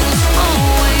is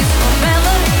always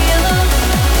forever yours.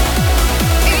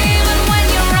 Even when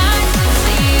your eyes can't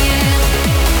see it,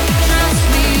 trust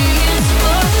me, it's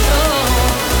for sure.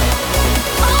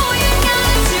 All you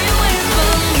gotta do is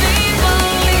believe,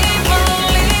 believe,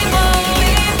 believe,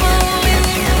 believe, believe.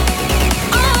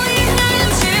 All you gotta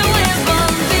do is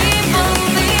believe,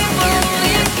 believe,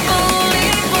 believe,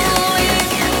 believe, believe.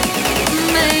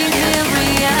 Make it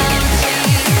reality.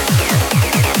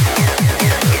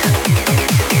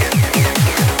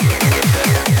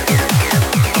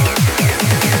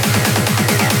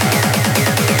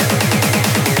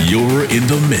 You're in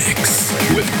the mix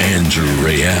with Andrew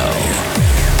Rayel.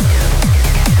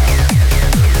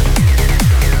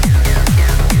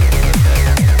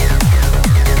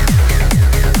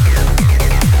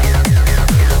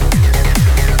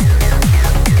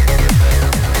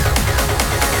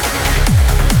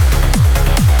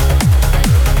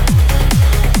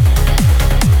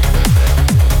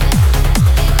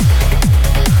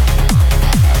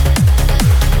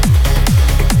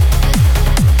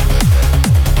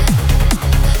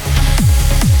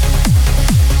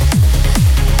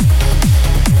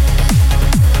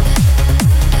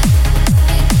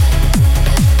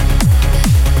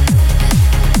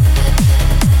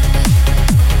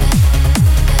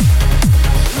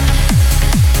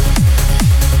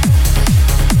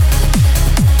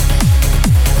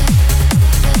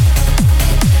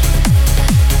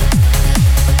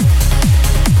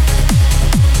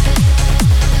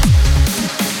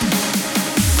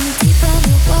 Deep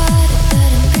underwater,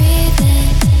 but I'm breathing.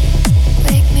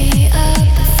 Wake me up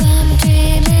if I'm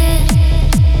dreaming.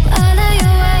 All of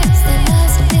your words, they're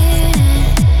lost meaning.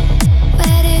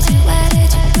 Where did you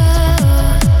go?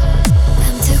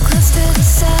 I'm too close to the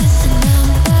sun and I'm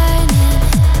burning.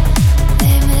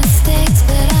 Made mistakes,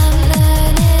 but I'm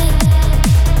learning.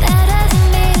 That doesn't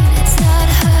mean it's not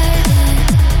hurting.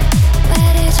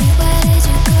 Where did you go?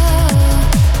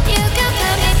 You can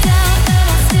put me down, but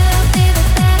I'll still be the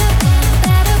better one,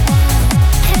 better one.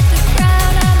 Hit the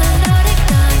ground, I'm a loaded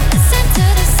gun. Listen to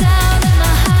the sound in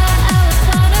my heart. I was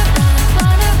wanna run.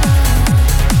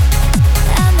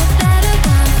 I'm the better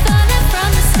one, falling from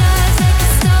the stars like a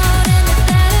stone in the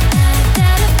dead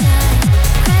of night.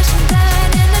 Crash and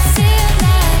burn in the sea of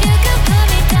light. You can put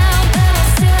me down, but I'll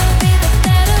still be the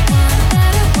better one,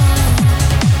 better one.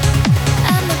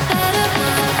 I'm the better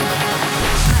one.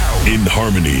 In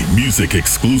Harmony Music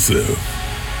Exclusive.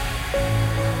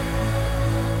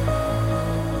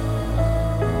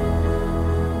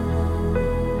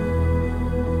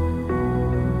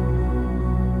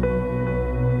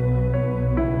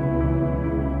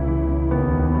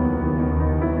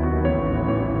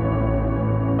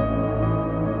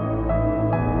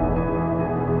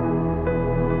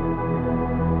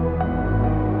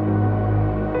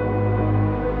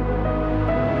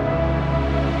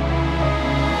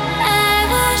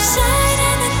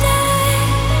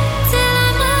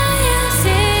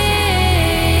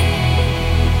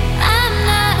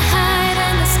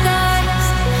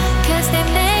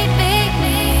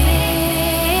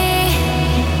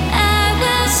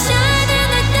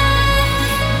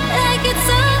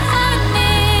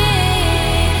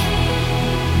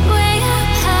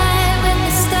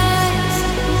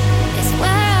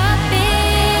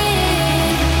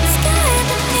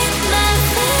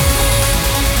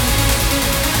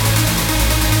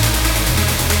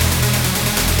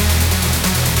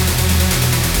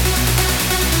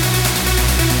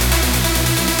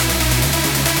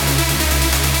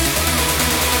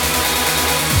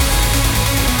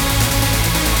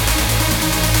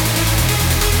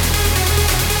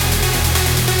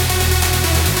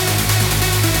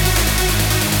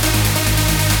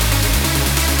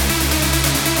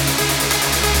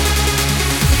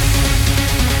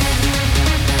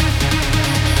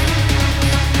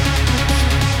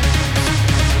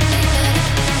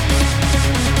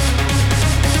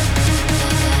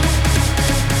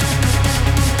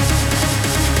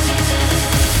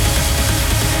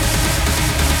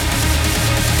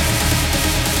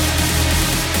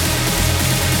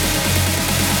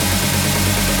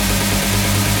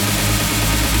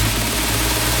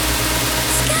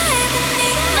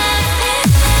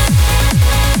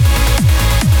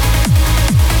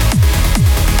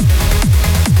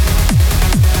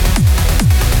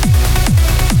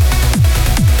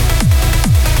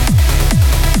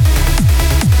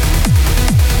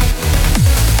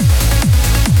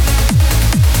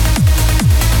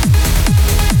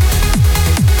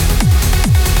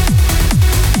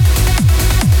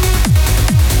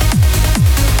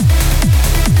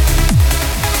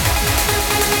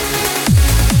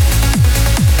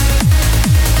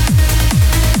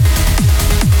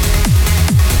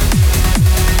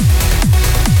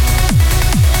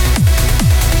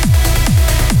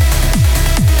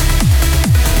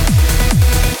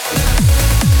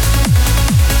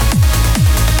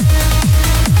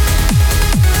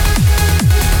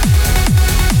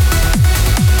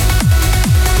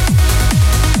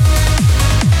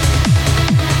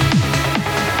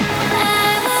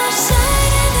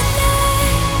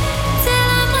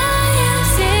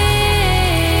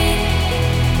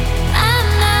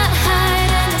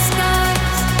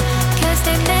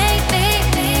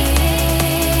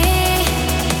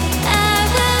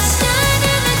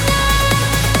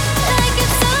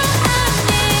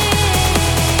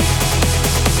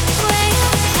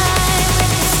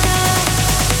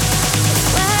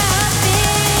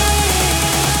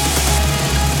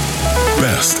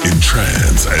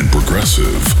 trance and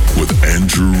progressive with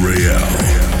Andrew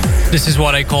Rayel. This is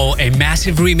what I call a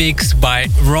massive remix by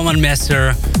Roman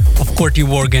Messer of Courtney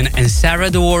Morgan and Sarah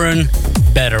De Warren,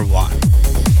 Better One.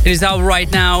 It is out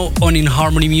right now on In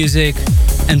Harmony Music,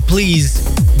 and please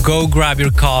go grab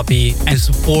your copy and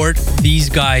support these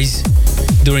guys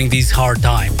during these hard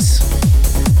times.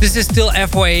 This is still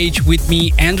FYH with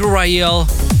me, Andrew Rayel.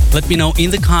 Let me know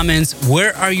in the comments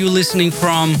where are you listening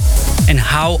from and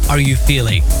how are you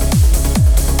feeling.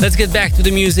 Let's get back to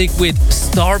the music with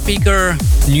Starpicker,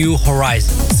 New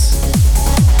Horizons.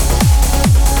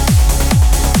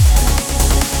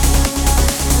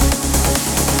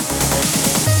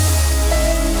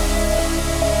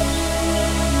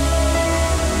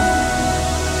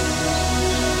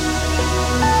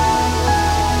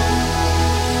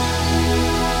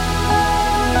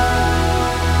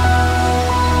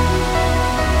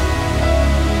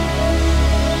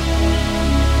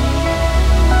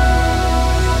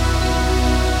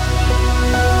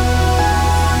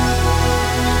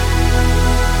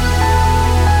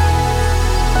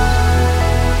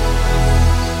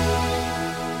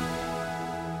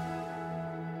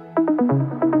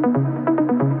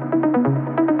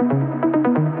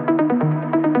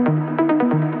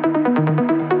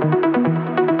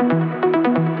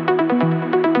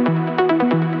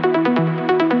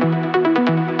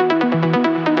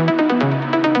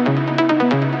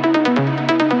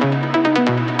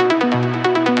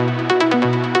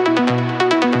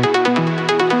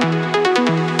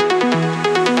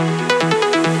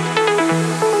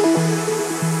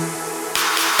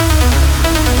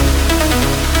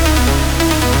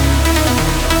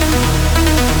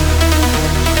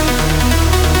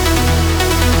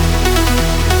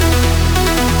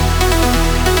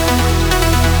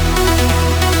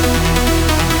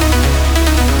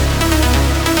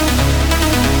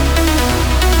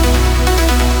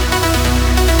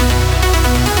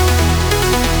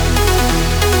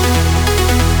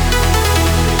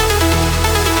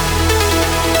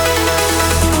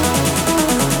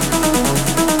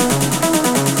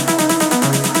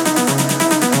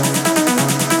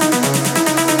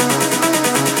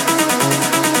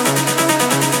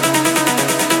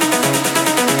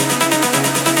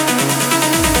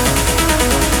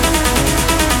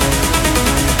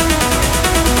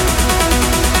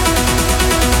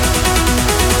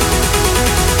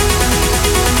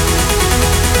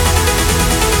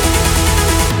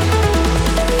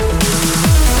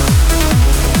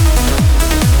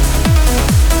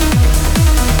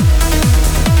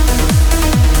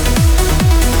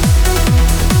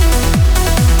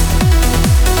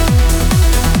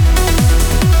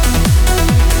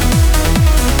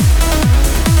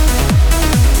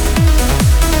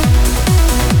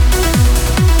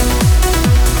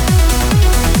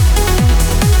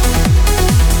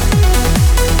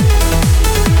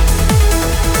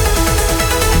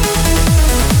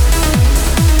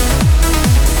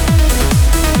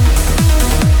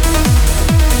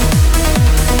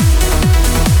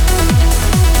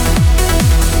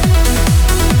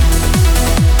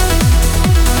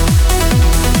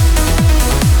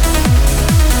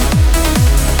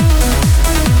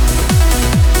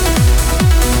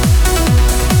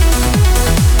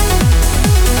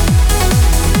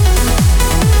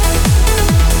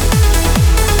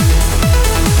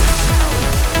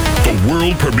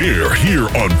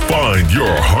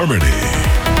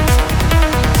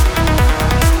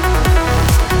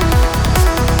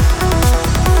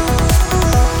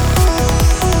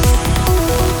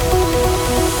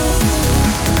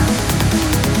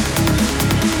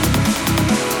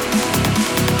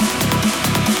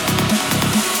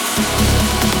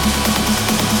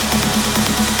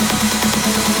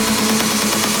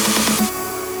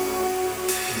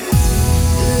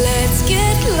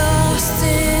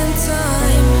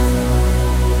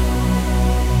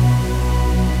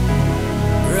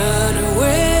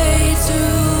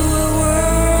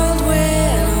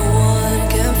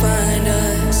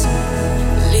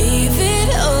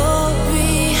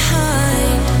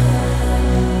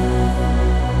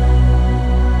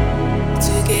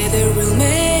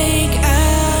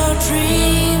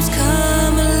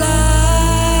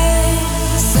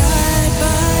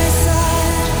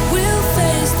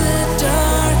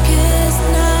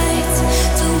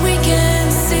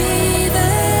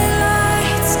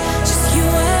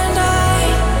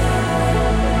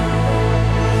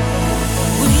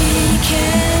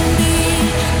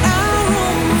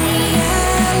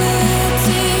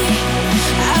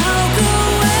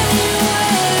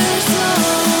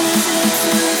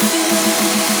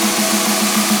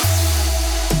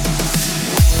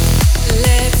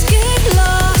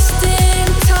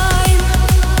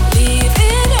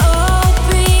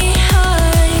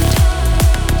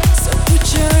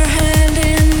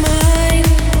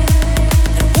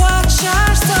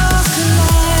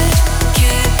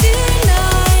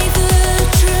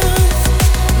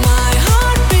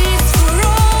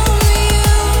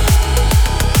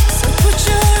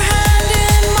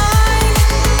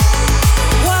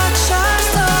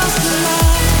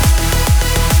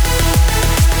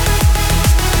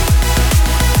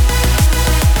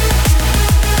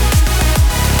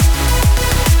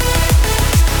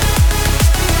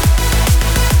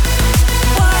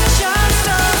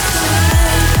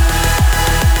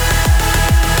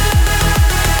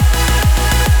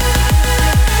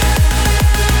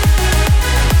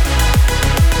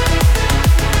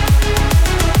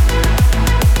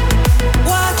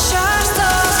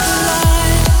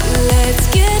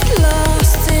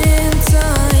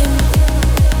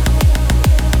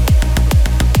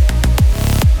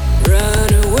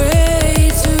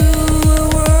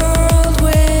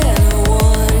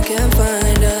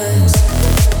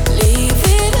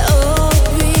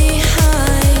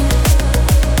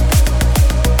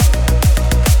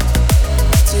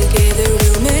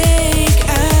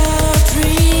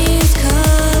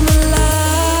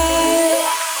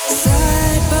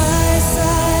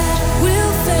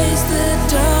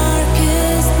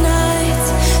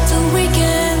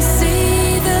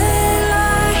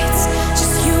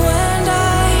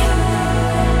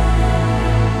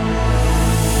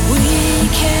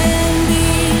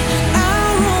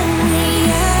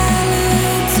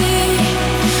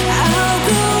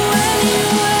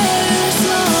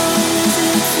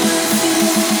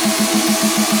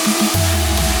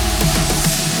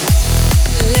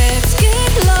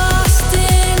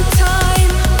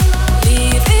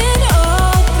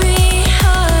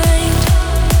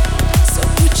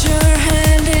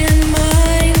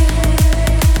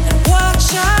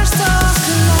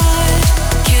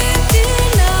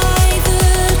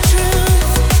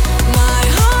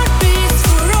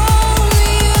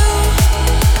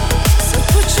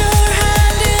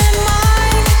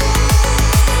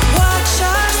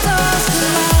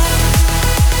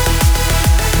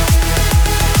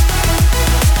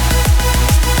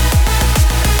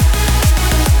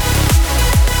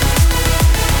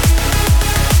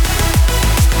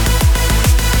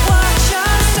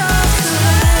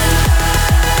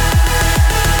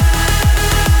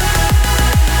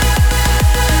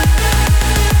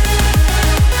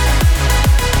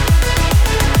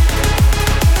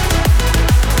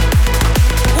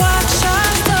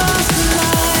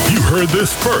 heard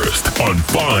this first on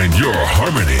Find Your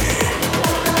Harmony.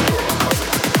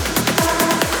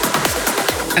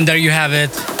 And there you have it.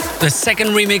 The second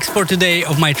remix for today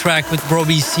of my track with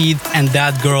Robbie Seed and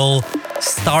That Girl,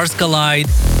 Stars Collide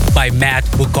by Matt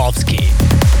Bukovski.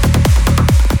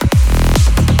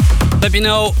 Let me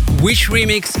know which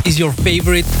remix is your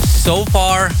favorite so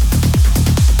far.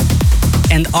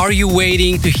 And are you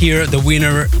waiting to hear the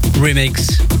winner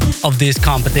remix of this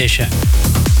competition?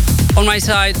 On my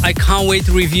side, I can't wait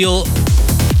to reveal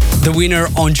the winner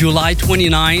on July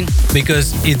 29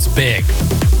 because it's big.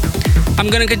 I'm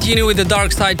gonna continue with the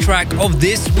Dark Side track of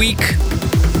this week,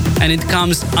 and it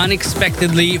comes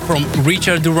unexpectedly from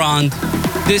Richard Durand.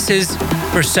 This is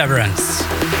Perseverance.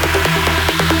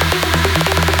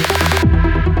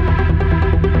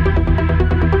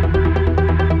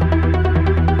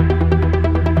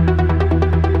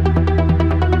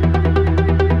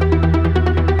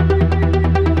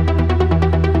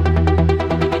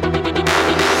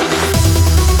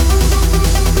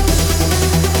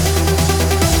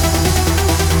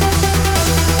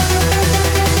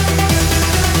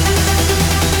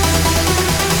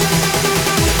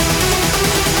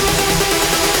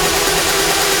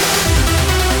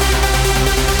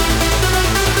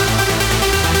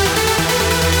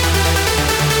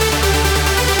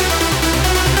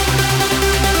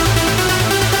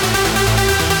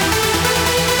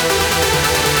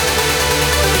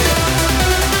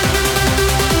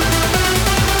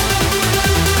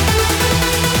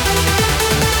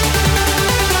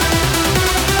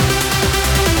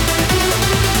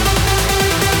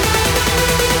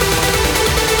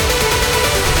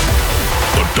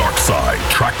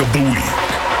 Track of the week.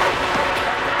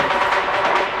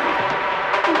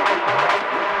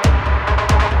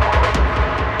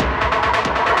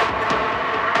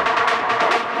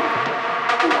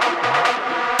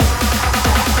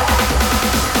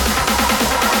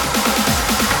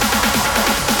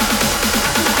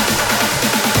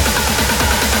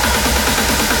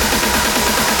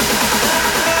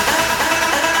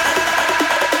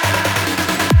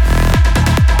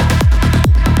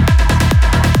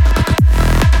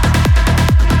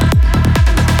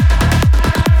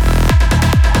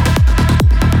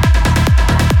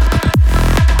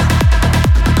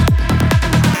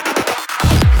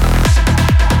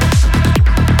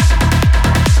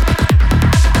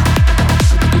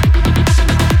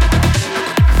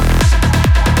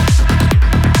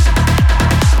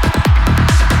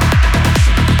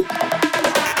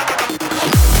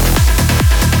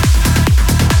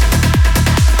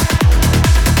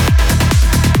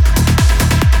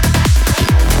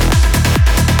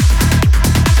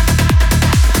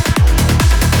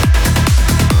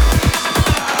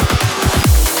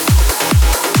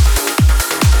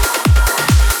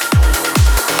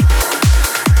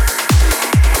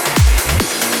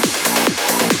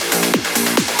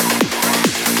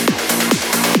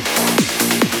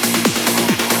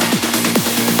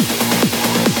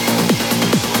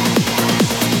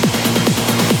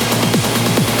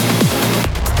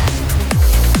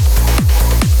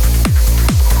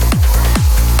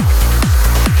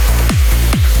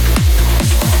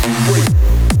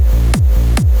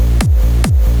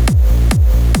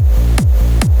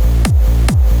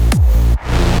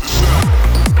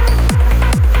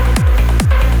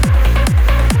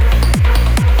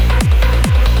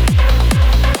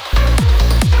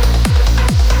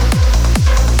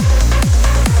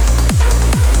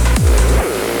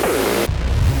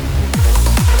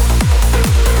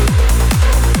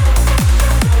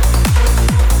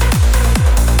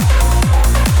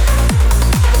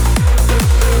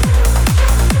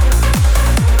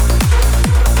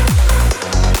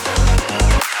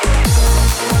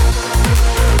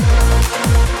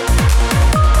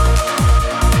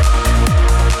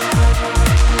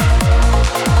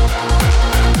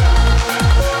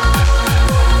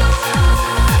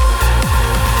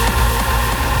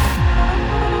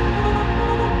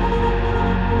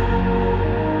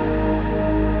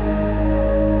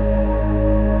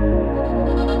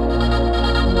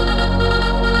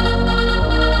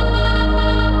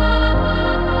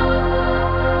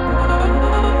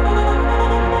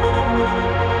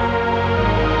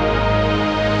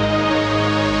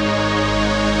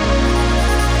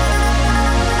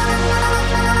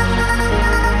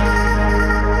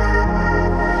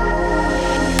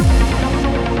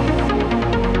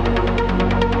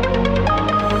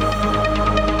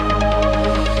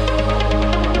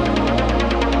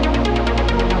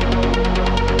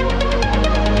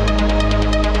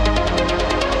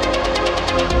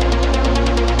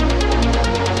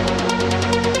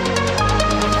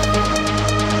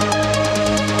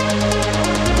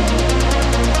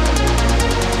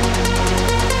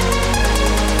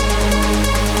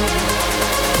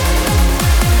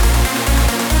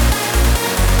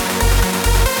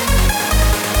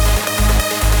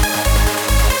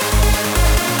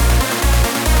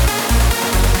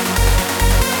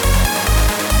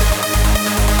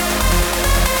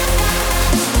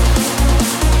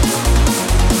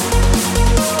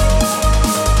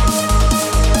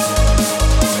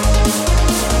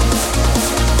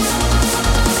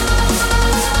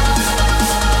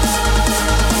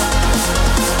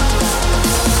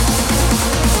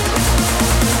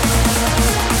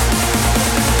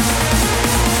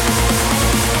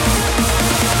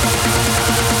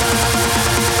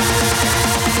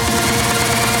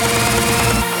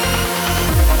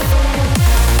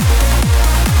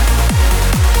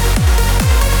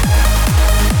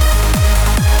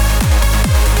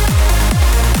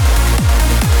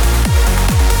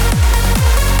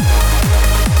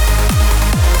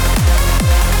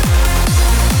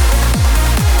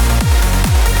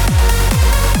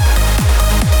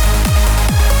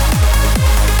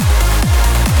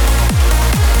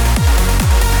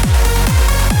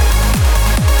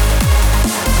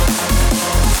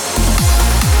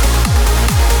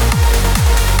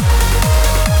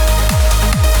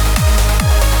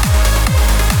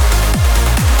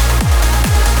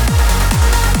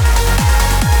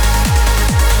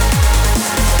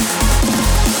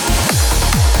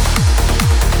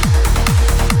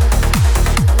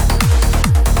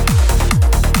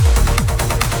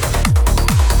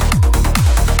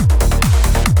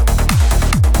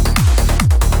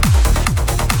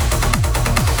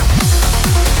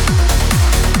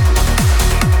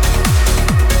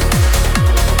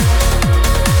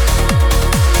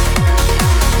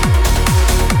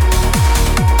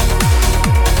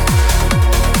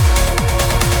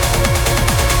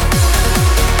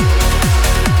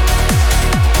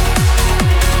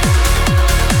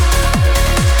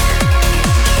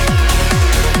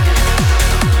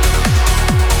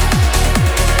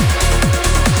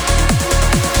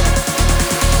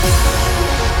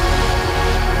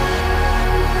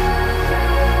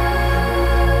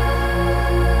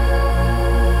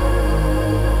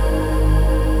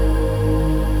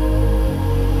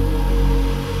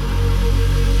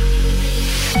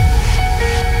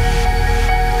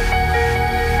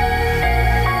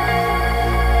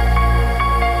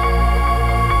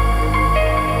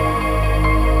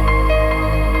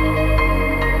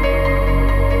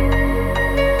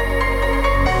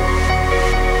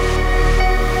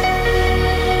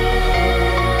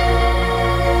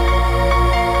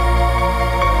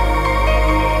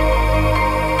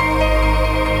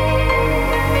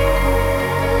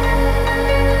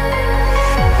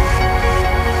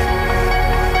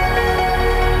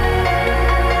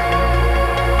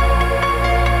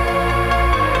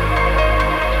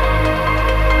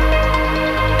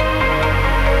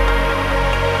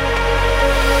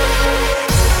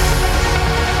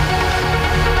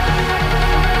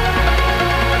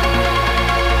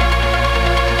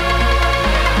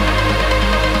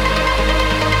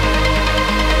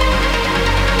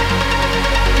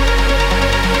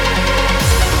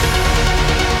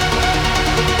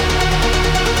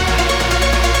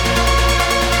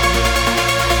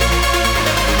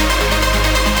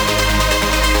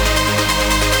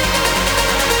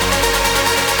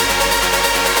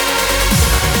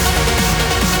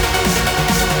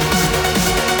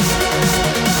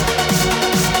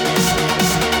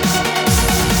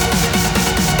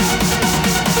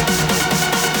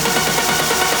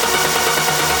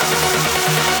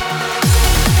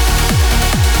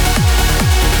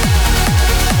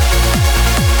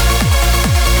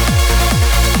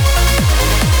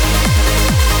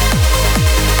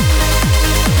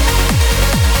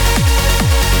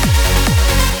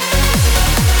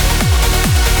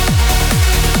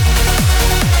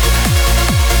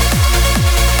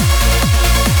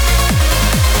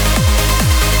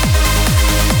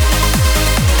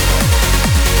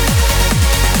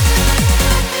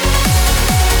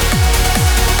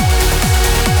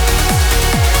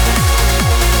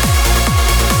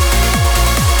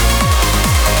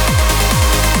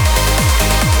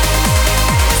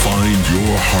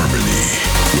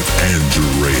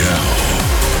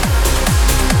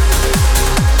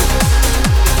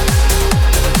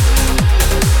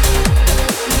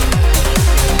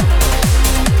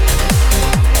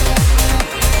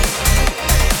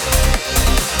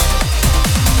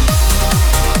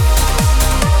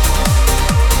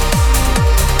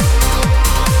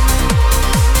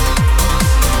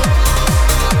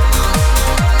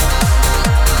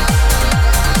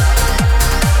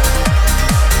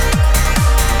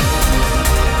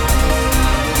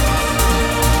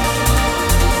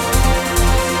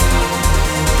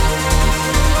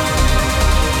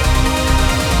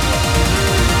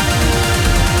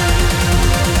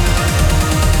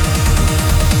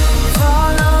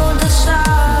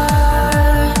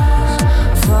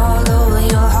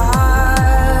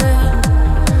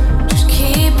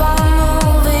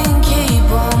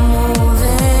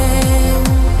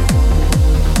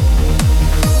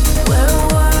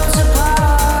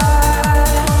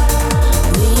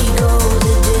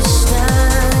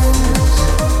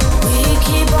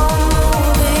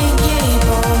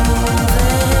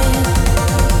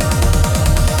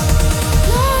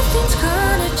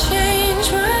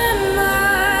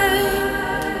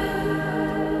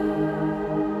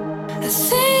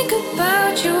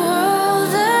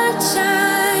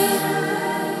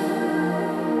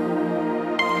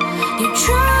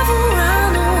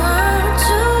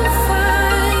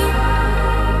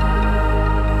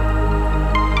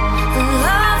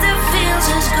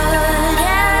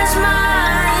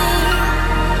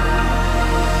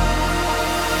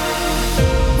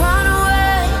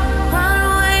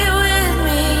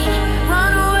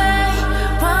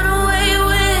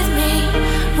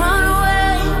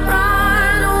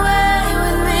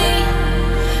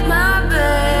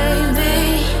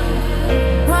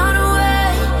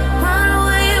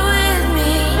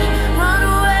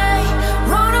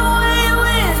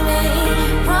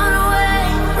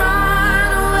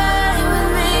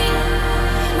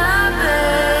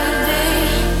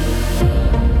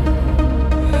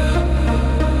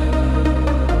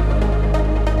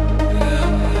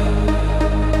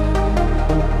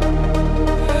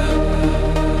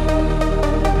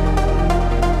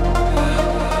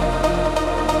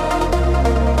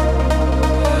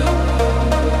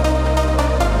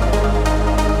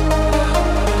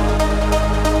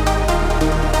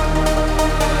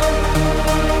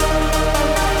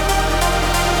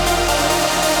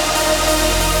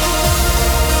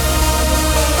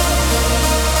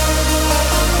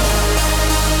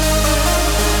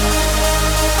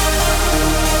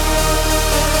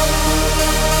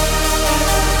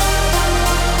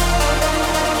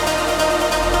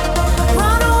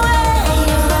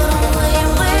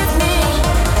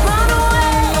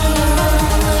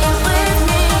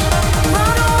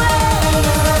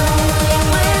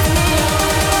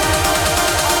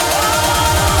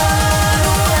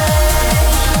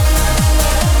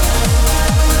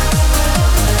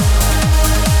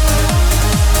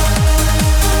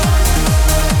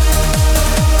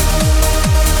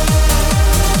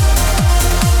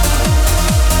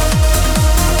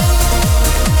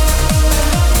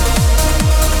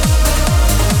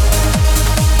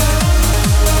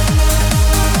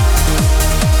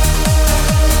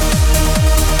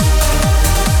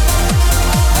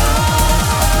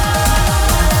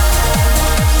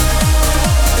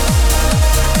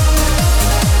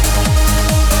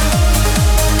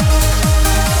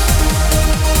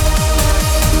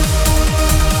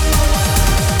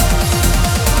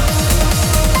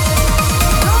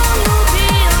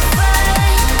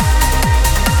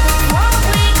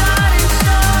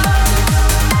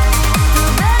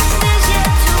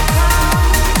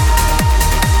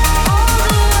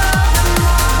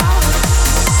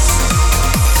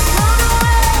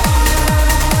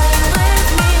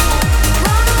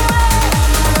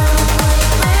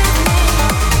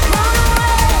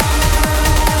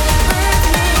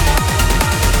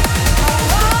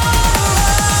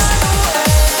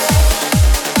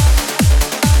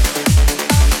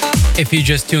 if you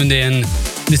just tuned in.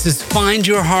 This is Find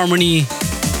Your Harmony,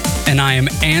 and I am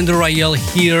Andrew Rayel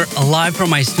here live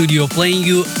from my studio playing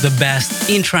you the best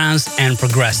in trance and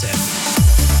progressive.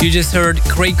 You just heard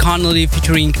Craig Connelly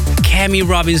featuring Cami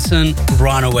Robinson,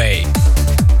 Runaway.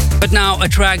 But now a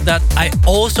track that I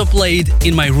also played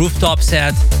in my rooftop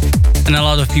set, and a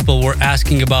lot of people were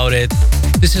asking about it.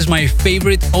 This is my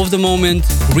favorite of the moment,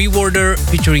 Rewarder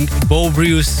featuring Bo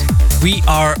Bruce, We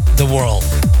Are the World.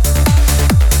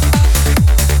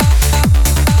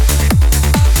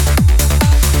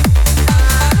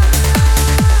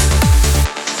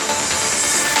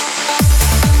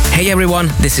 Hey everyone,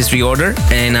 this is Reorder,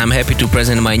 and I'm happy to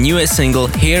present my newest single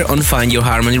here on Find Your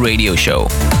Harmony radio show.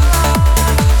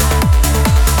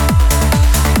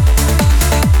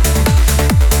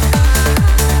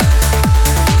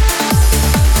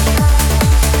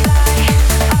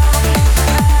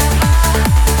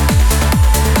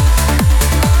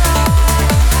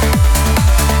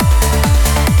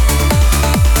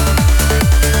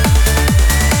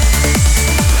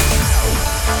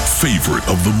 Favorite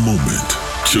of the moment,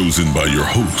 chosen by your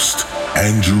host,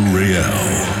 Andrew Rayel.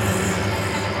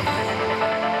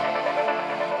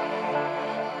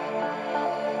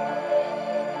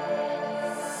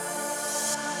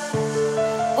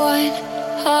 One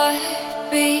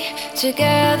heartbeat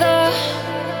together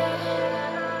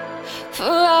for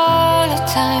all the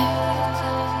time.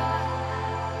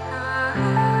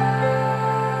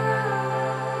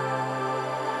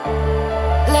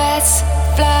 Let's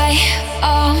fly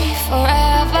on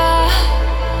forever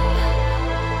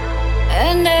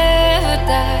and never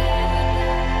die.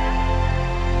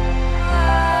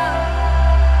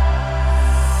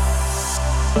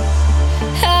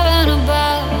 Heaven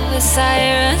above, a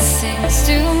siren sings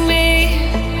to me.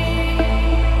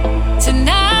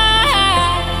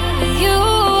 Tonight, you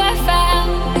have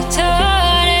found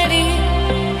eternity.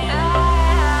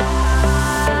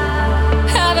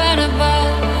 Heaven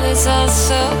above is all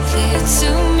so clear to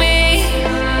me.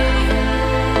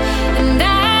 And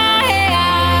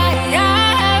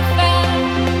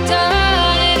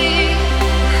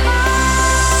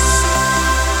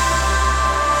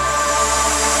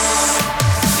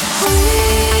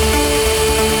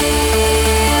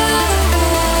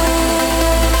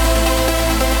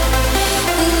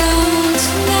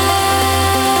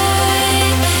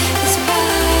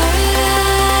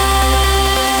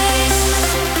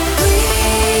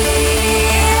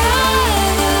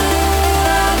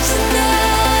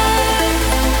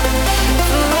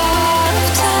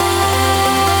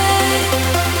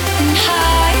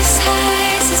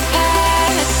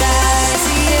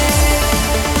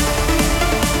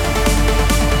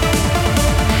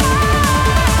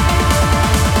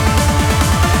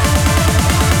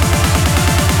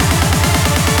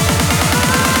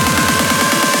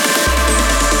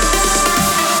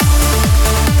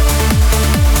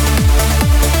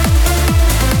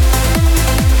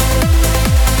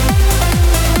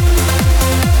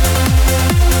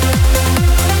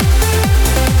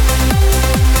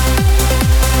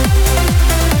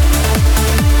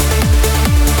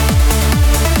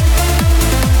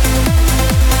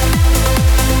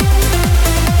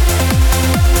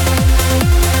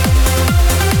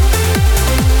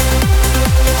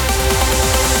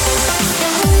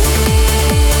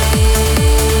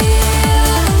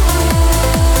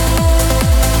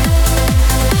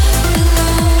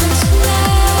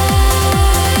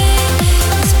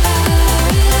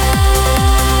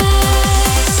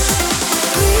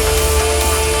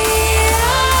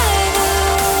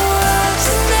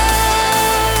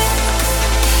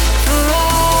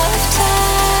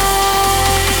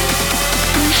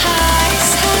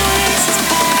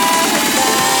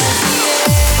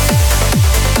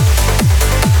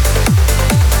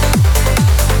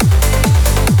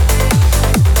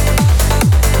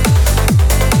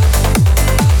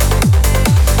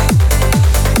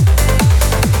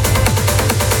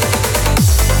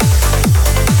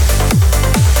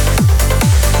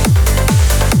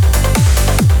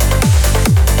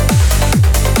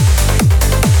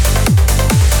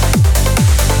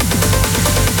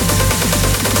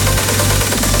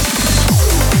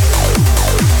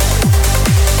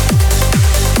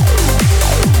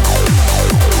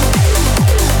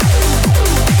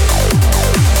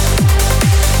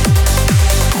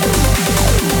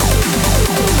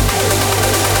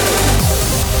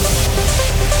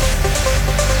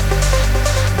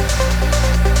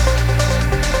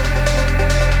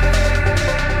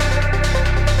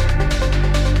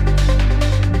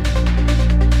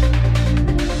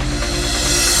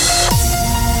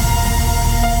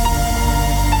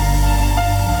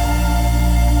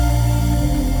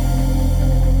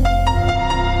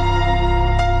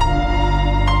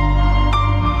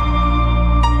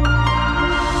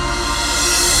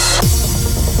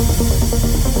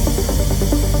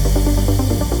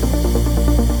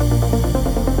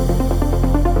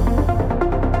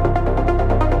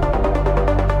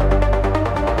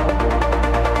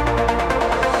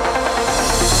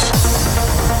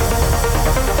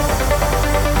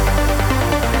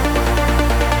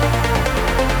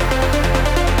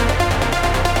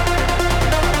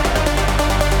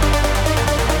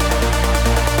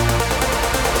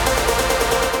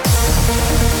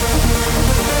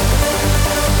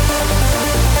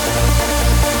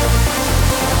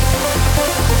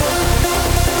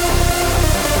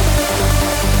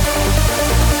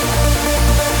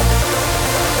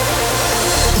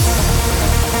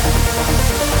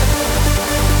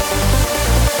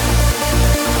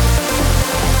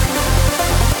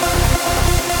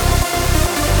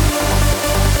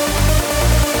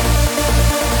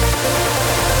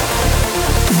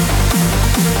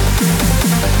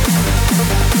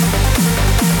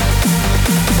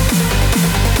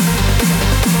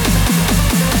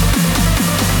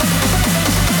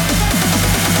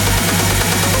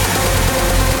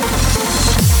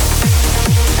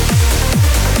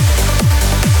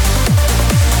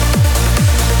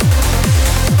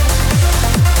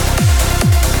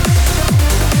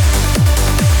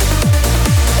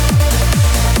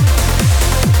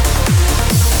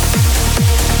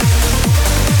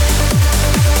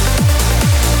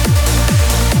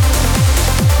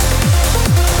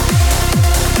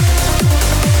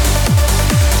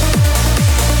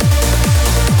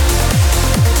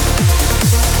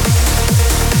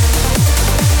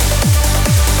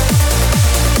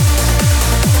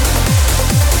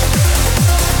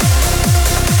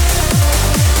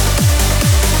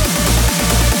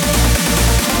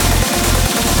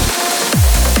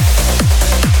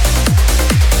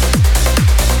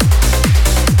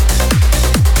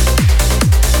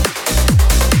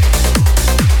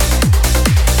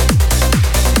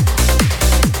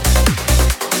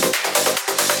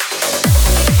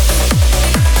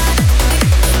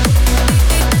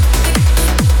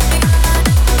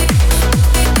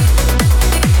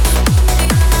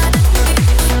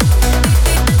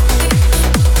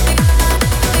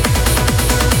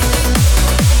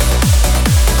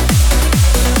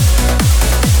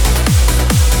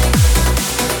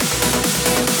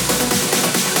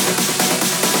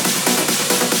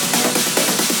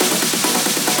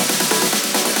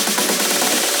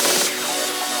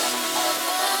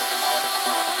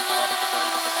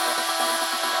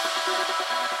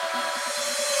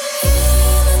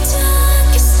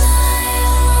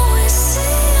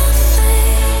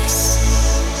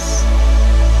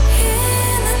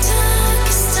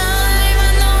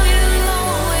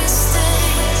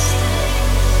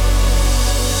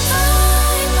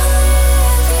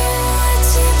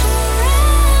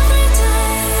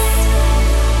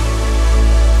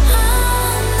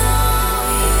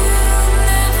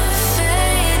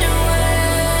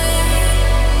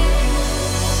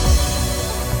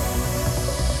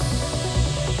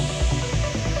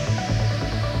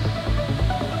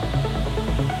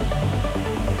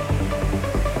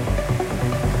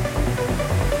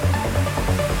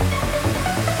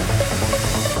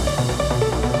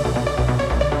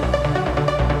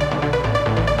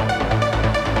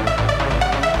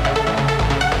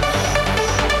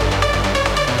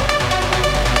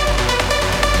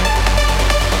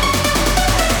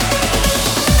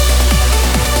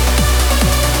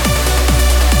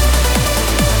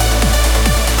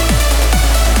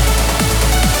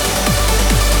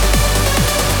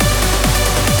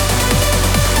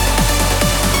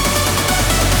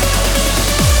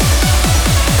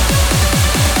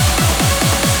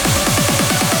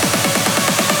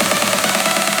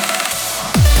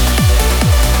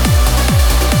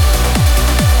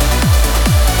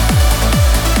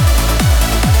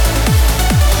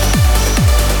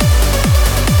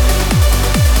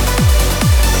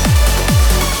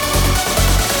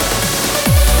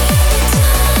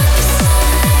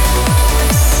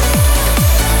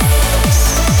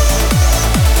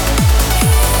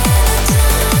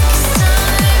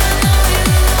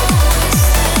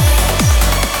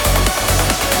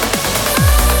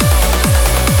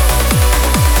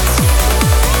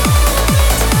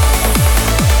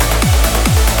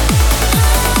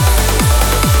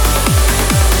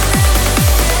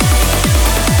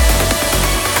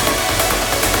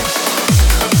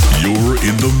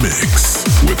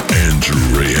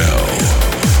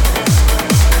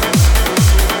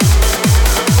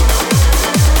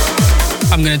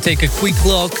gonna take a quick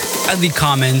look at the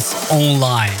comments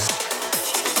online.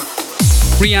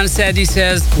 Rian Seti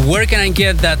says, where can I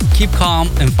get that Keep Calm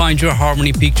and Find Your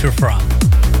Harmony picture from?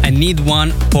 I need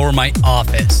one for my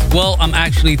office. Well, I'm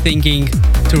actually thinking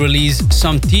to release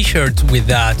some t-shirts with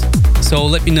that. So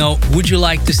let me know, would you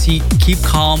like to see Keep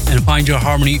Calm and Find Your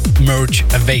Harmony merch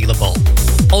available?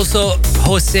 Also,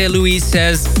 Jose Luis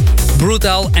says,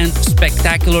 brutal and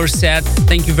spectacular set.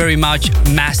 Thank you very much,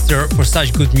 Master, for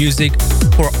such good music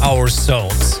for our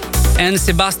souls. And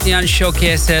Sebastian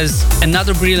Choquet says,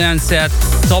 another brilliant set,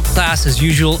 top class as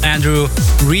usual, Andrew.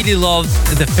 Really loved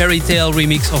the Fairy Tale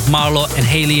remix of Marlo and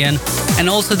Halion, and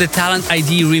also the Talent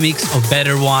ID remix of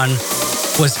Better One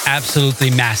was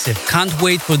absolutely massive. Can't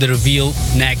wait for the reveal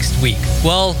next week.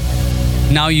 Well,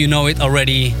 now you know it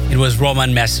already, it was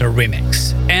Roman Messer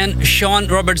remix. And Sean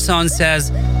Robertson says,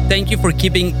 thank you for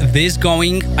keeping this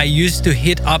going. I used to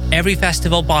hit up every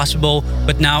festival possible,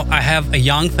 but now I have a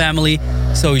young family,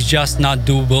 so it's just not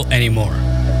doable anymore.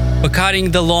 But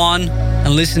cutting the lawn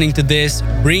and listening to this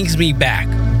brings me back.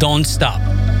 Don't stop.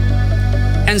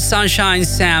 And Sunshine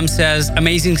Sam says,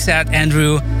 amazing set,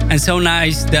 Andrew, and so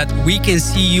nice that we can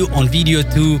see you on video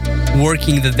too,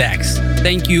 working the decks.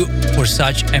 Thank you for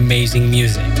such amazing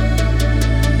music.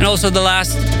 And also the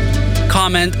last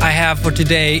comment I have for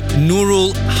today,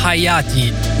 Nurul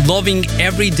Hayati, loving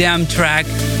every damn track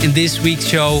in this week's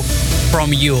show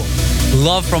from you.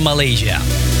 Love from Malaysia.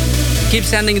 Keep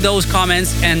sending those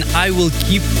comments and I will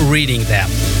keep reading them.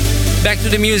 Back to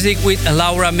the music with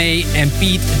Laura May and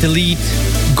Pete Delete,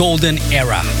 Golden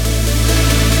Era.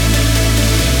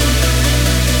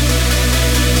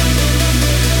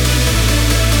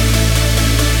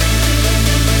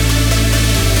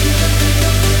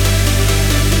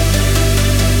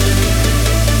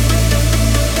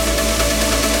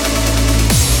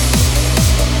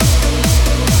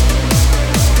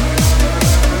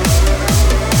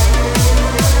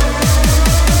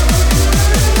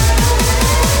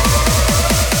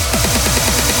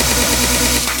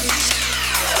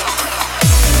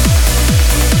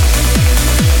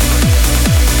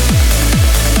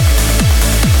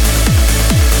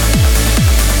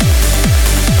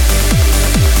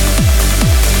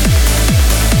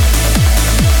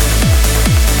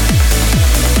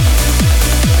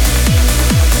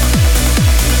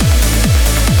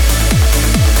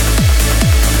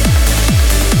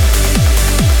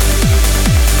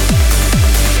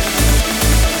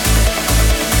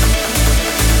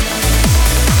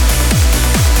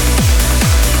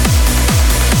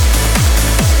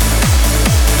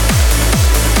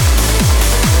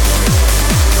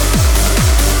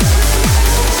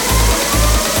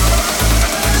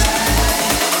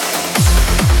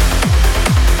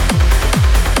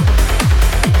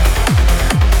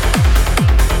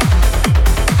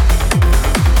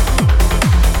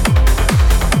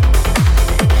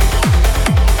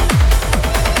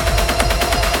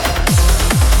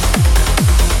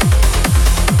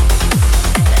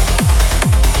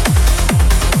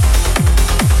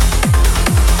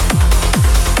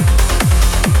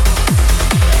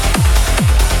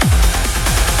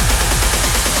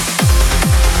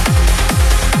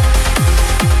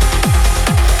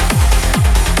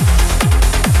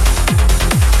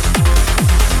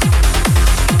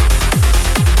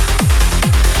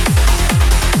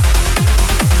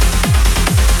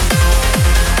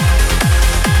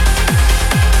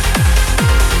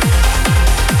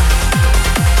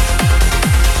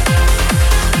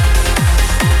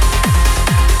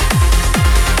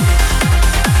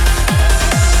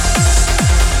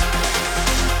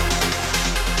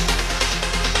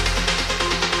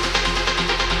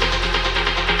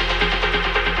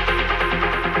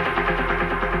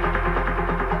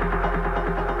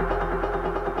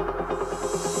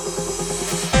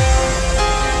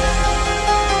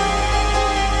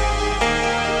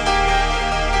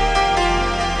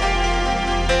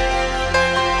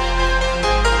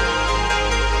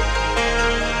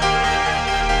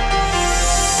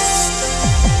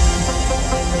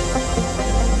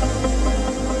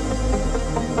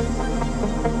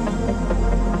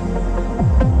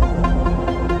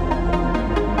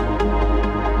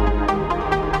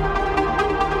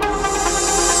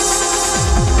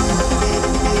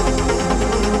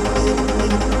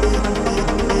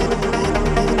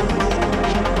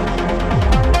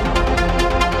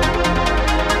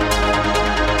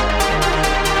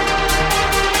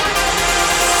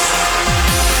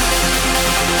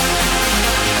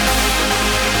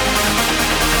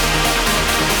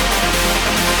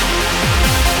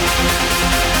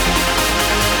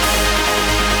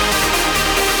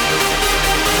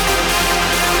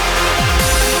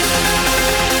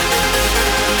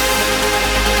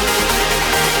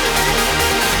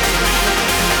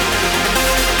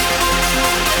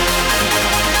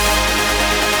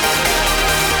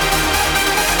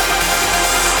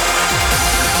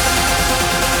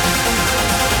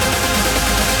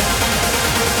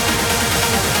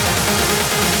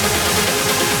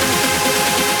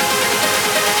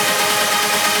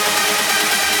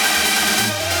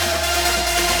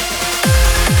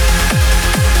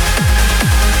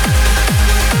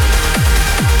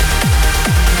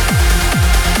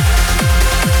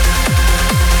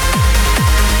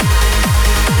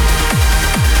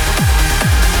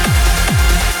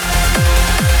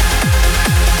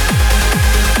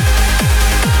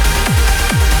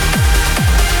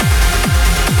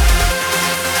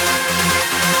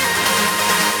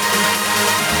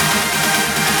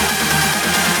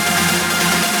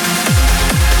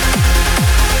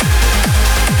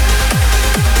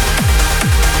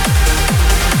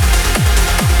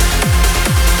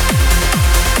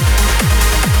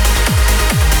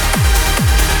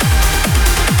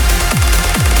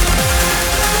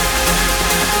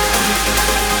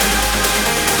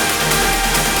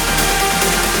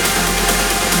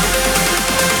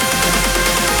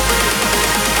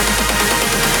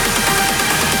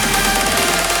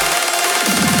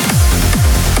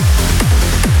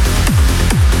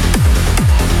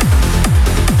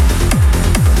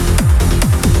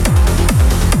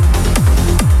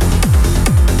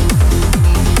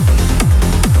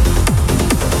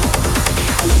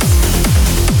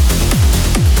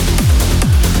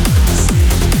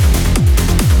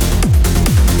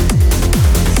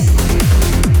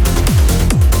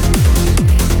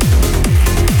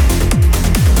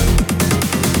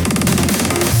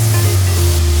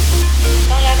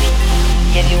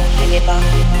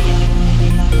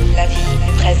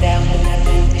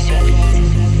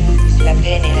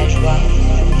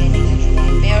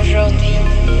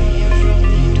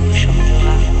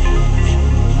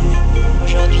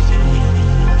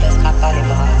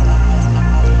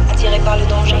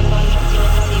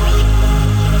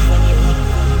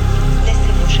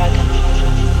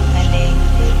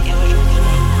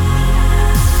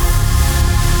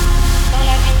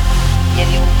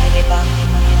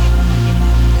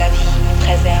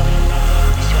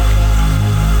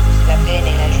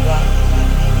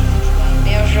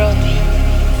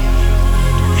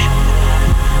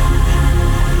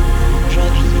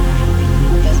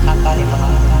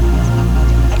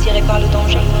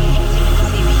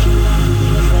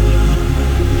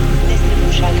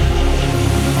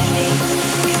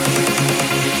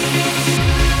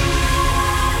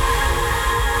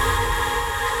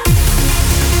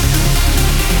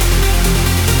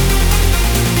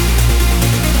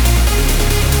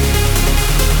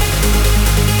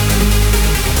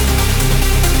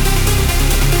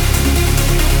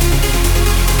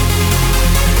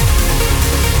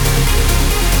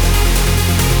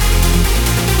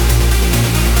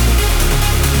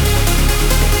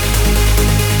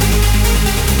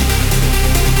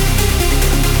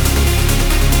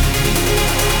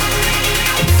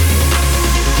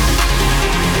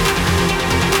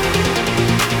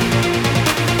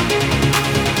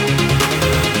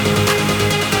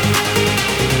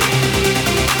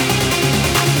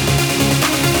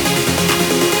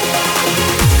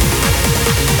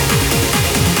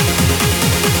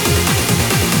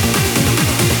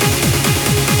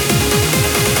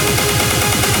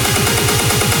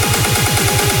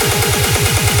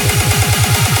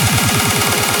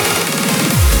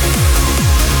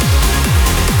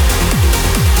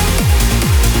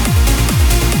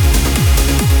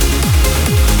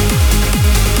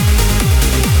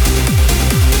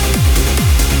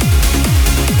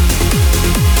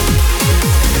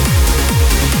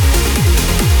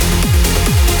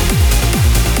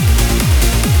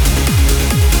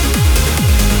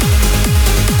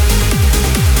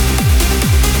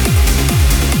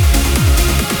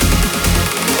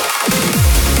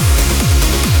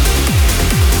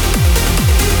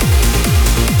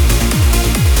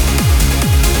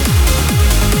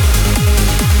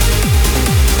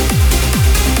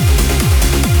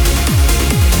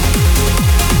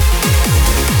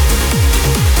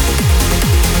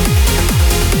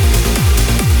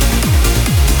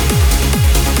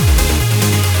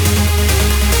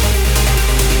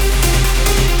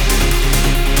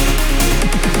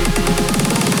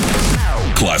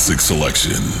 classic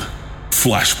selection.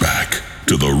 Flashback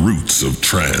to the roots of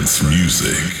trance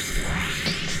music.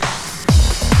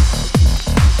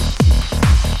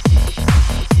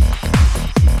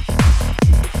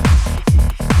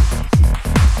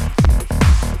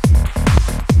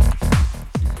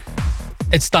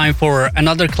 It's time for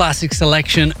another classic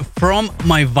selection from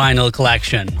my vinyl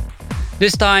collection.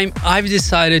 This time I've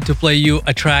decided to play you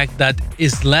a track that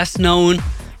is less known,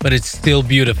 but it's still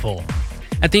beautiful.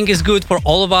 I think it's good for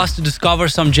all of us to discover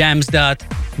some gems that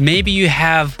maybe you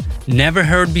have never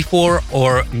heard before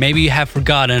or maybe you have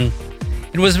forgotten.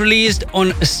 It was released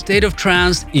on A State of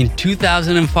Trance in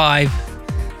 2005.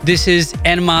 This is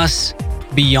Enma's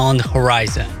Beyond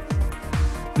Horizon.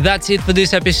 That's it for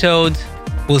this episode.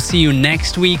 We'll see you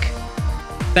next week.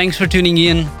 Thanks for tuning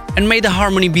in, and may the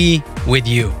harmony be with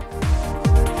you.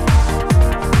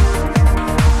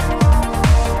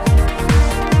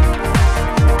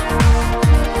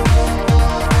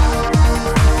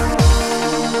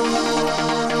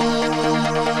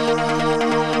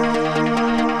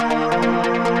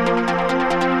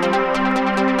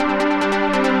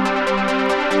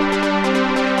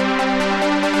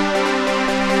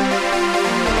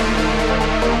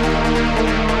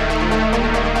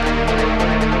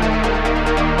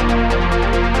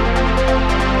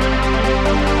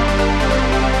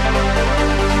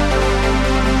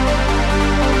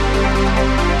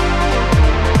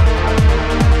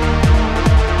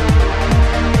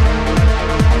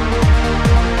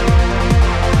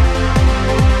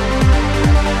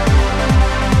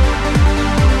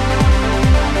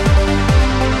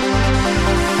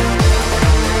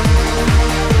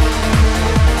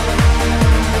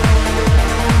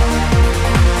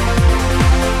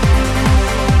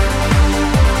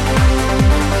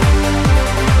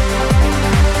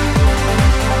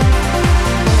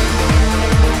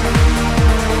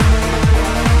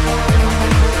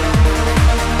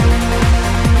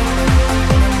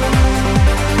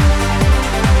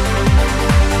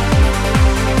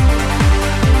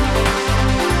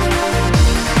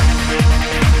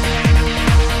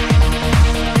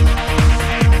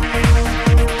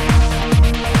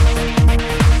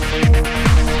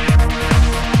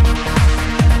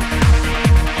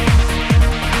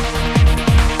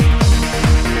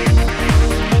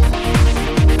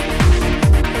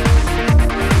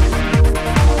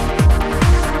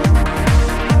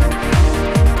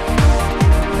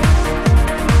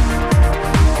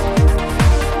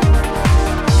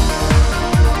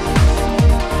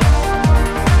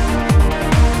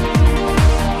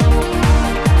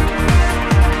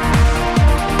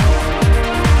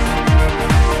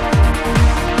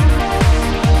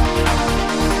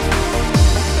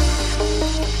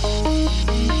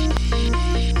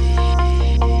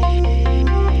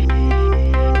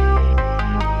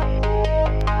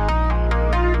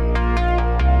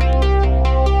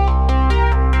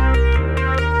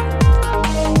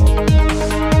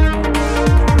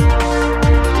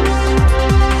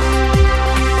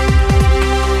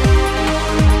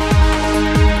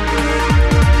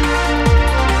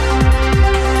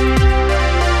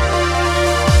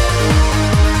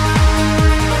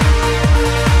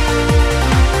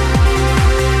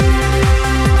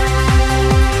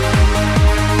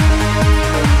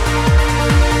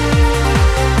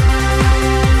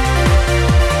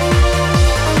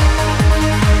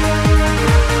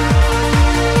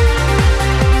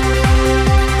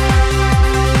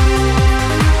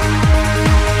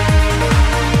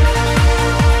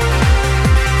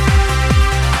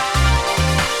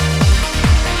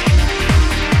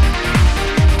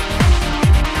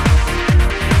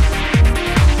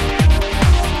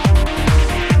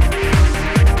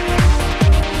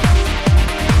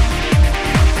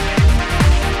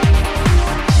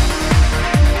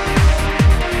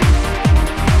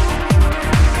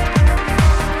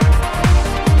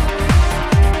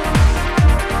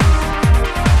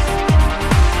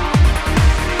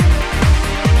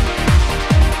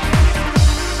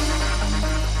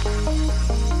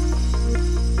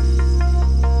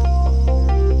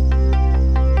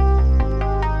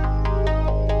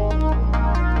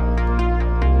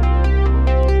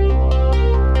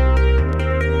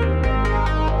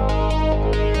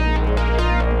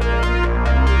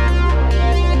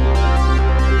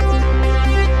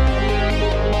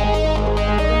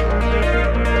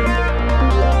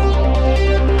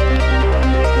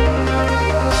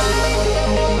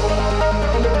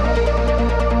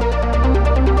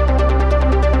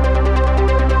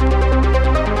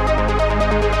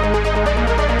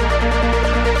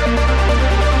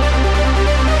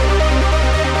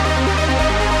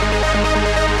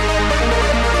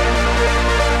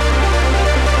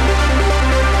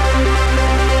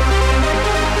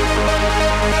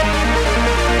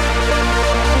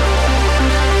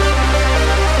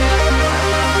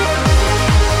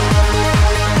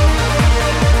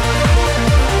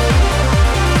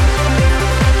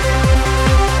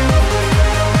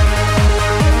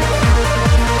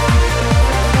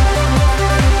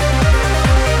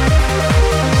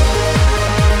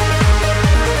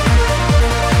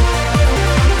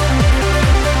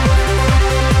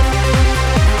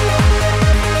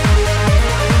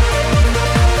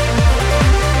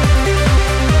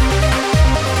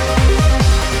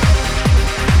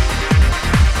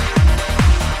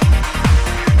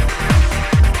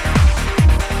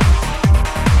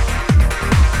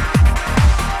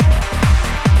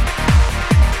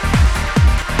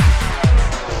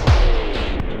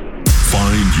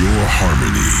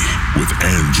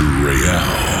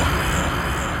 Royale.